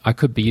 I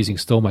could be using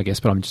Storm, I guess,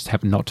 but I'm just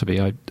happen not to be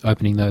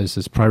opening those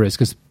as ProRes,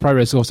 because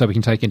ProRes also we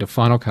can take into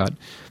Final Cut.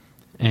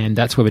 And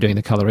that's where we're doing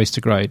the Colorista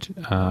grade,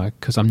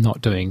 because I'm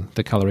not doing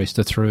the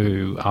Colorista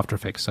through After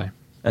Effects, say.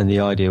 And the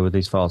idea with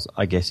these files,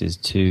 I guess, is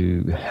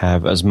to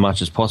have as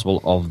much as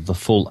possible of the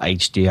full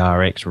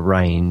HDRX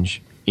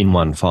range in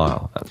one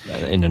file,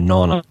 in a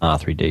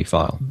non-R3D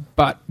file.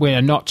 But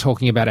we're not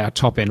talking about our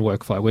top-end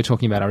workflow. We're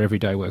talking about our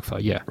everyday workflow.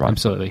 Yeah, right.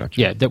 Absolutely. Gotcha.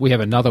 Yeah, that we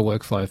have another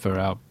workflow for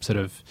our sort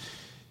of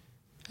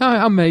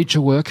our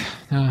major work,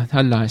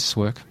 our nice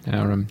work,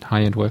 our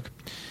high-end work.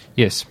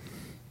 Yes.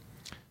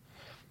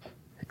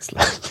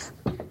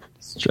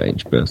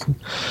 Strange person.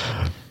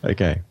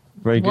 Okay,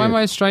 very good. Why am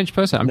I a strange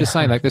person? I'm just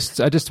saying, like this.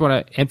 I just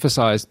want to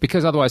emphasize,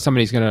 because otherwise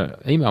somebody's going to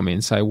email me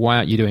and say, "Why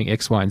aren't you doing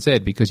X, Y, and Z?"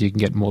 Because you can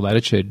get more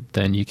latitude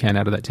than you can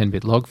out of that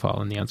 10-bit log file.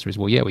 And the answer is,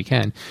 well, yeah, we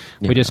can.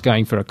 Yeah. We're just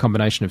going for a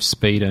combination of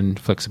speed and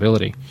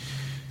flexibility.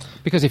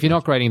 Because if you're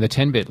not grading the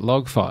 10-bit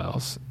log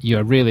files,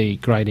 you're really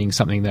grading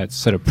something that's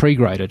sort of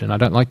pre-graded, and I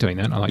don't like doing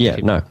that. I like to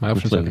keep my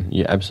options open.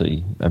 Yeah,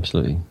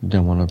 absolutely. You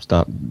don't want to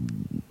start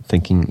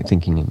thinking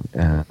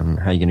how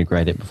you're going to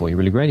grade it before you're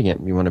really grading it.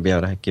 You want to be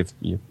able to give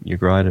your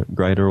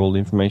grader all the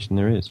information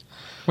there is.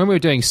 When we were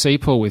doing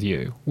CPOOL with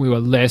you, we were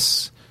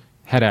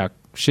had our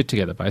shit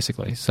together,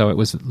 basically. So it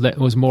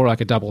was more like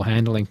a double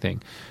handling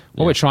thing.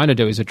 What we're trying to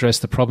do is address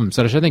the problems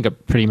that I think are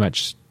pretty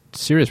much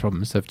serious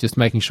problems of just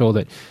making sure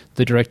that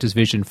the director's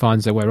vision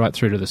finds their way right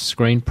through to the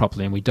screen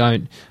properly, and we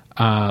don't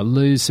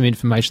lose some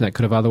information that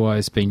could have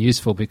otherwise been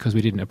useful because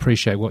we didn't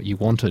appreciate what you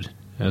wanted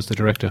as the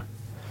director.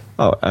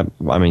 Oh,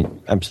 I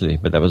mean, absolutely.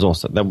 But that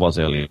was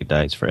early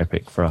days for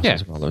Epic for us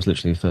as well. That was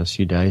literally the first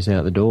few days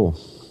out the door.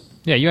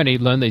 Yeah, you only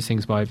learn these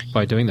things by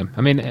doing them.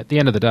 I mean, at the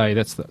end of the day,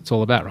 that's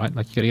all about, right?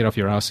 Like, you got to get off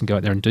your ass and go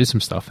out there and do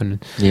some stuff,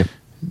 and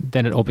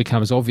then it all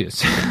becomes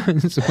obvious.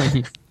 So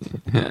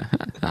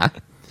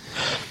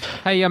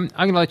hey, I'm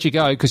going to let you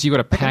go because you've got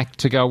a pack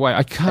to go away.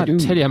 I can't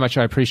tell you how much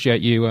I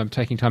appreciate you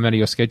taking time out of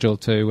your schedule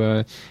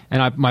to...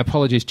 my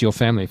apologies to your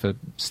family for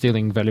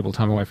stealing valuable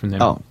time away from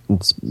them. Oh,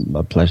 it's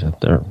my pleasure.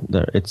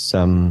 It's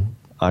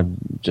I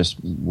just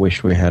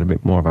wish we had a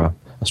bit more of a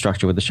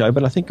structure with the show,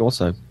 but I think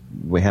also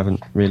we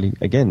haven't really.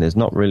 Again,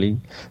 luckily,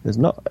 there's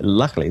not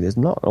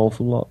an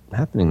awful lot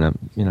happening.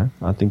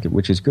 I think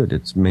which is good.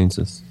 It means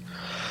it's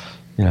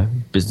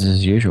business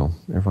as usual.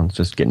 Everyone's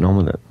just getting on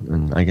with it,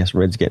 and I guess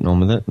Red's getting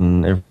on with it,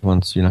 and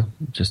everyone's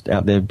just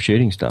out there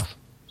shooting stuff.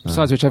 So.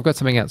 Besides which, I've got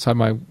something outside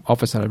my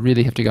office that I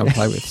really have to go and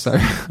play with. So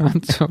I'll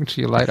talk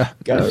to you later.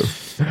 Go.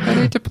 I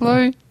need to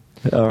play.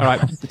 All right.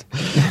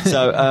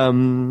 So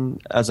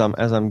as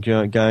I'm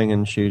going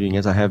and shooting,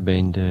 as I have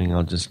been doing,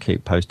 I'll just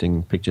keep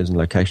posting pictures and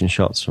location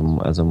shots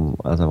from as I'm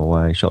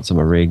away, shots of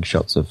my rig,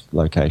 shots of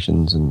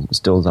locations and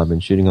stills I've been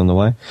shooting on the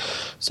way.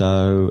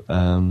 So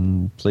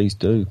please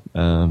do,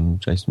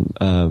 Jason,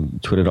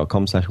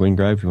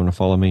 twitter.com/Wingrove if you want to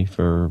follow me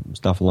for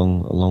stuff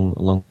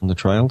along the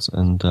trails.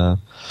 And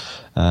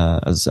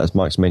as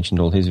Mike's mentioned,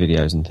 all his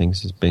videos and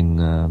things has been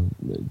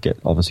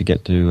get to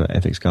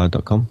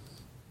fxguide.com.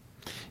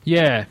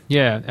 Yeah,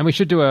 and we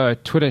should do a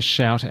Twitter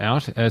shout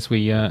out as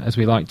we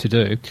like to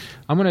do.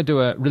 I'm going to do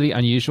a really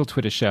unusual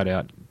Twitter shout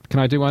out. Can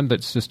I do one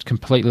that's just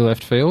completely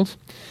left field?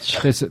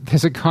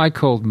 There's a guy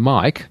called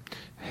Mike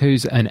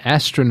who's an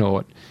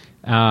astronaut,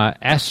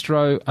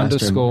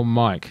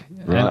 Astro_Mike,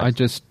 right. And I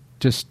just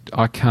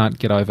I can't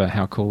get over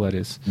how cool that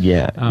is.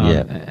 Yeah.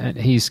 And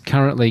he's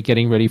currently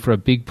getting ready for a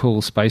big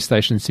pool space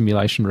station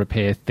simulation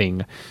repair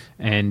thing,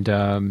 and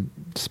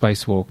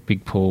spacewalk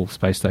big pool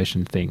space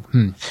station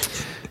thing.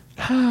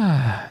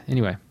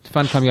 Anyway,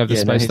 fun coming over the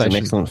space station. He's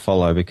an excellent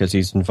follow because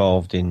he's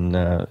involved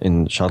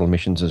in shuttle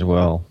missions as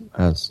well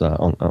as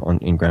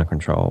in ground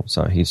control.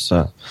 So he's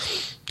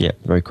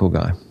very cool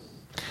guy.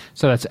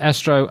 So that's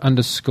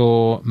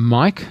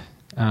Astro_Mike,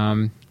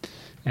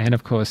 and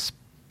of course,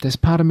 there's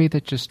part of me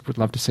that just would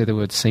love to see the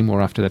word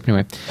Seymour after that.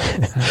 Anyway,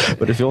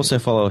 but if you also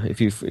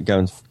if you go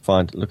and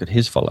look at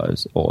his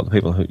follows or the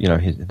people who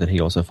that he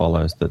also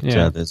follows,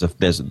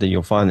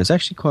 you'll find there's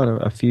actually quite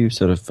a few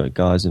sort of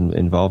guys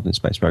involved in the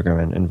space program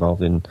and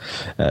involved in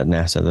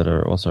NASA that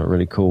are also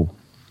really cool.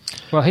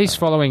 Well, he's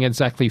following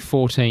exactly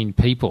 14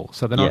 people,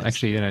 so they're not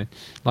actually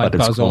like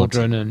Buzz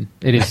Aldrin, and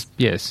it is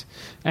yes,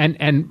 and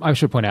I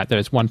should point out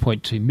there's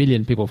 1.2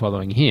 million people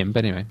following him.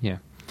 But anyway, yeah.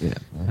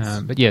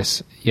 But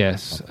yes,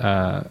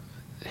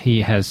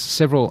 he has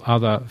several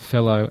other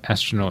fellow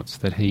astronauts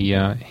that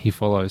he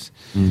follows.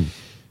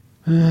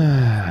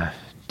 Dear,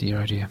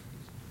 oh dear.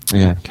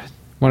 Yeah.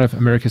 One of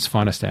America's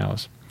finest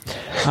hours.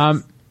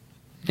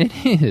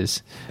 It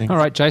is. Thanks. All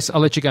right, Jace,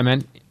 I'll let you go,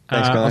 man.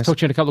 Thanks, guys. I'll talk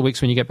to you in a couple of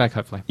weeks when you get back,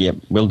 hopefully. Yep,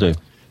 will do.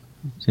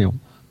 See you.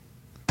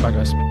 Bye,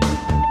 guys.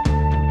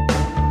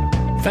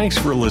 Thanks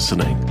for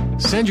listening.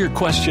 Send your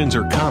questions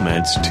or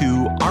comments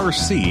to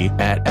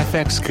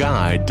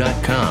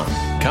rc@fxguide.com.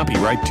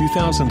 Copyright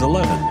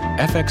 2011,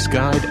 FX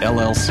Guide,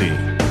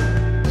 LLC.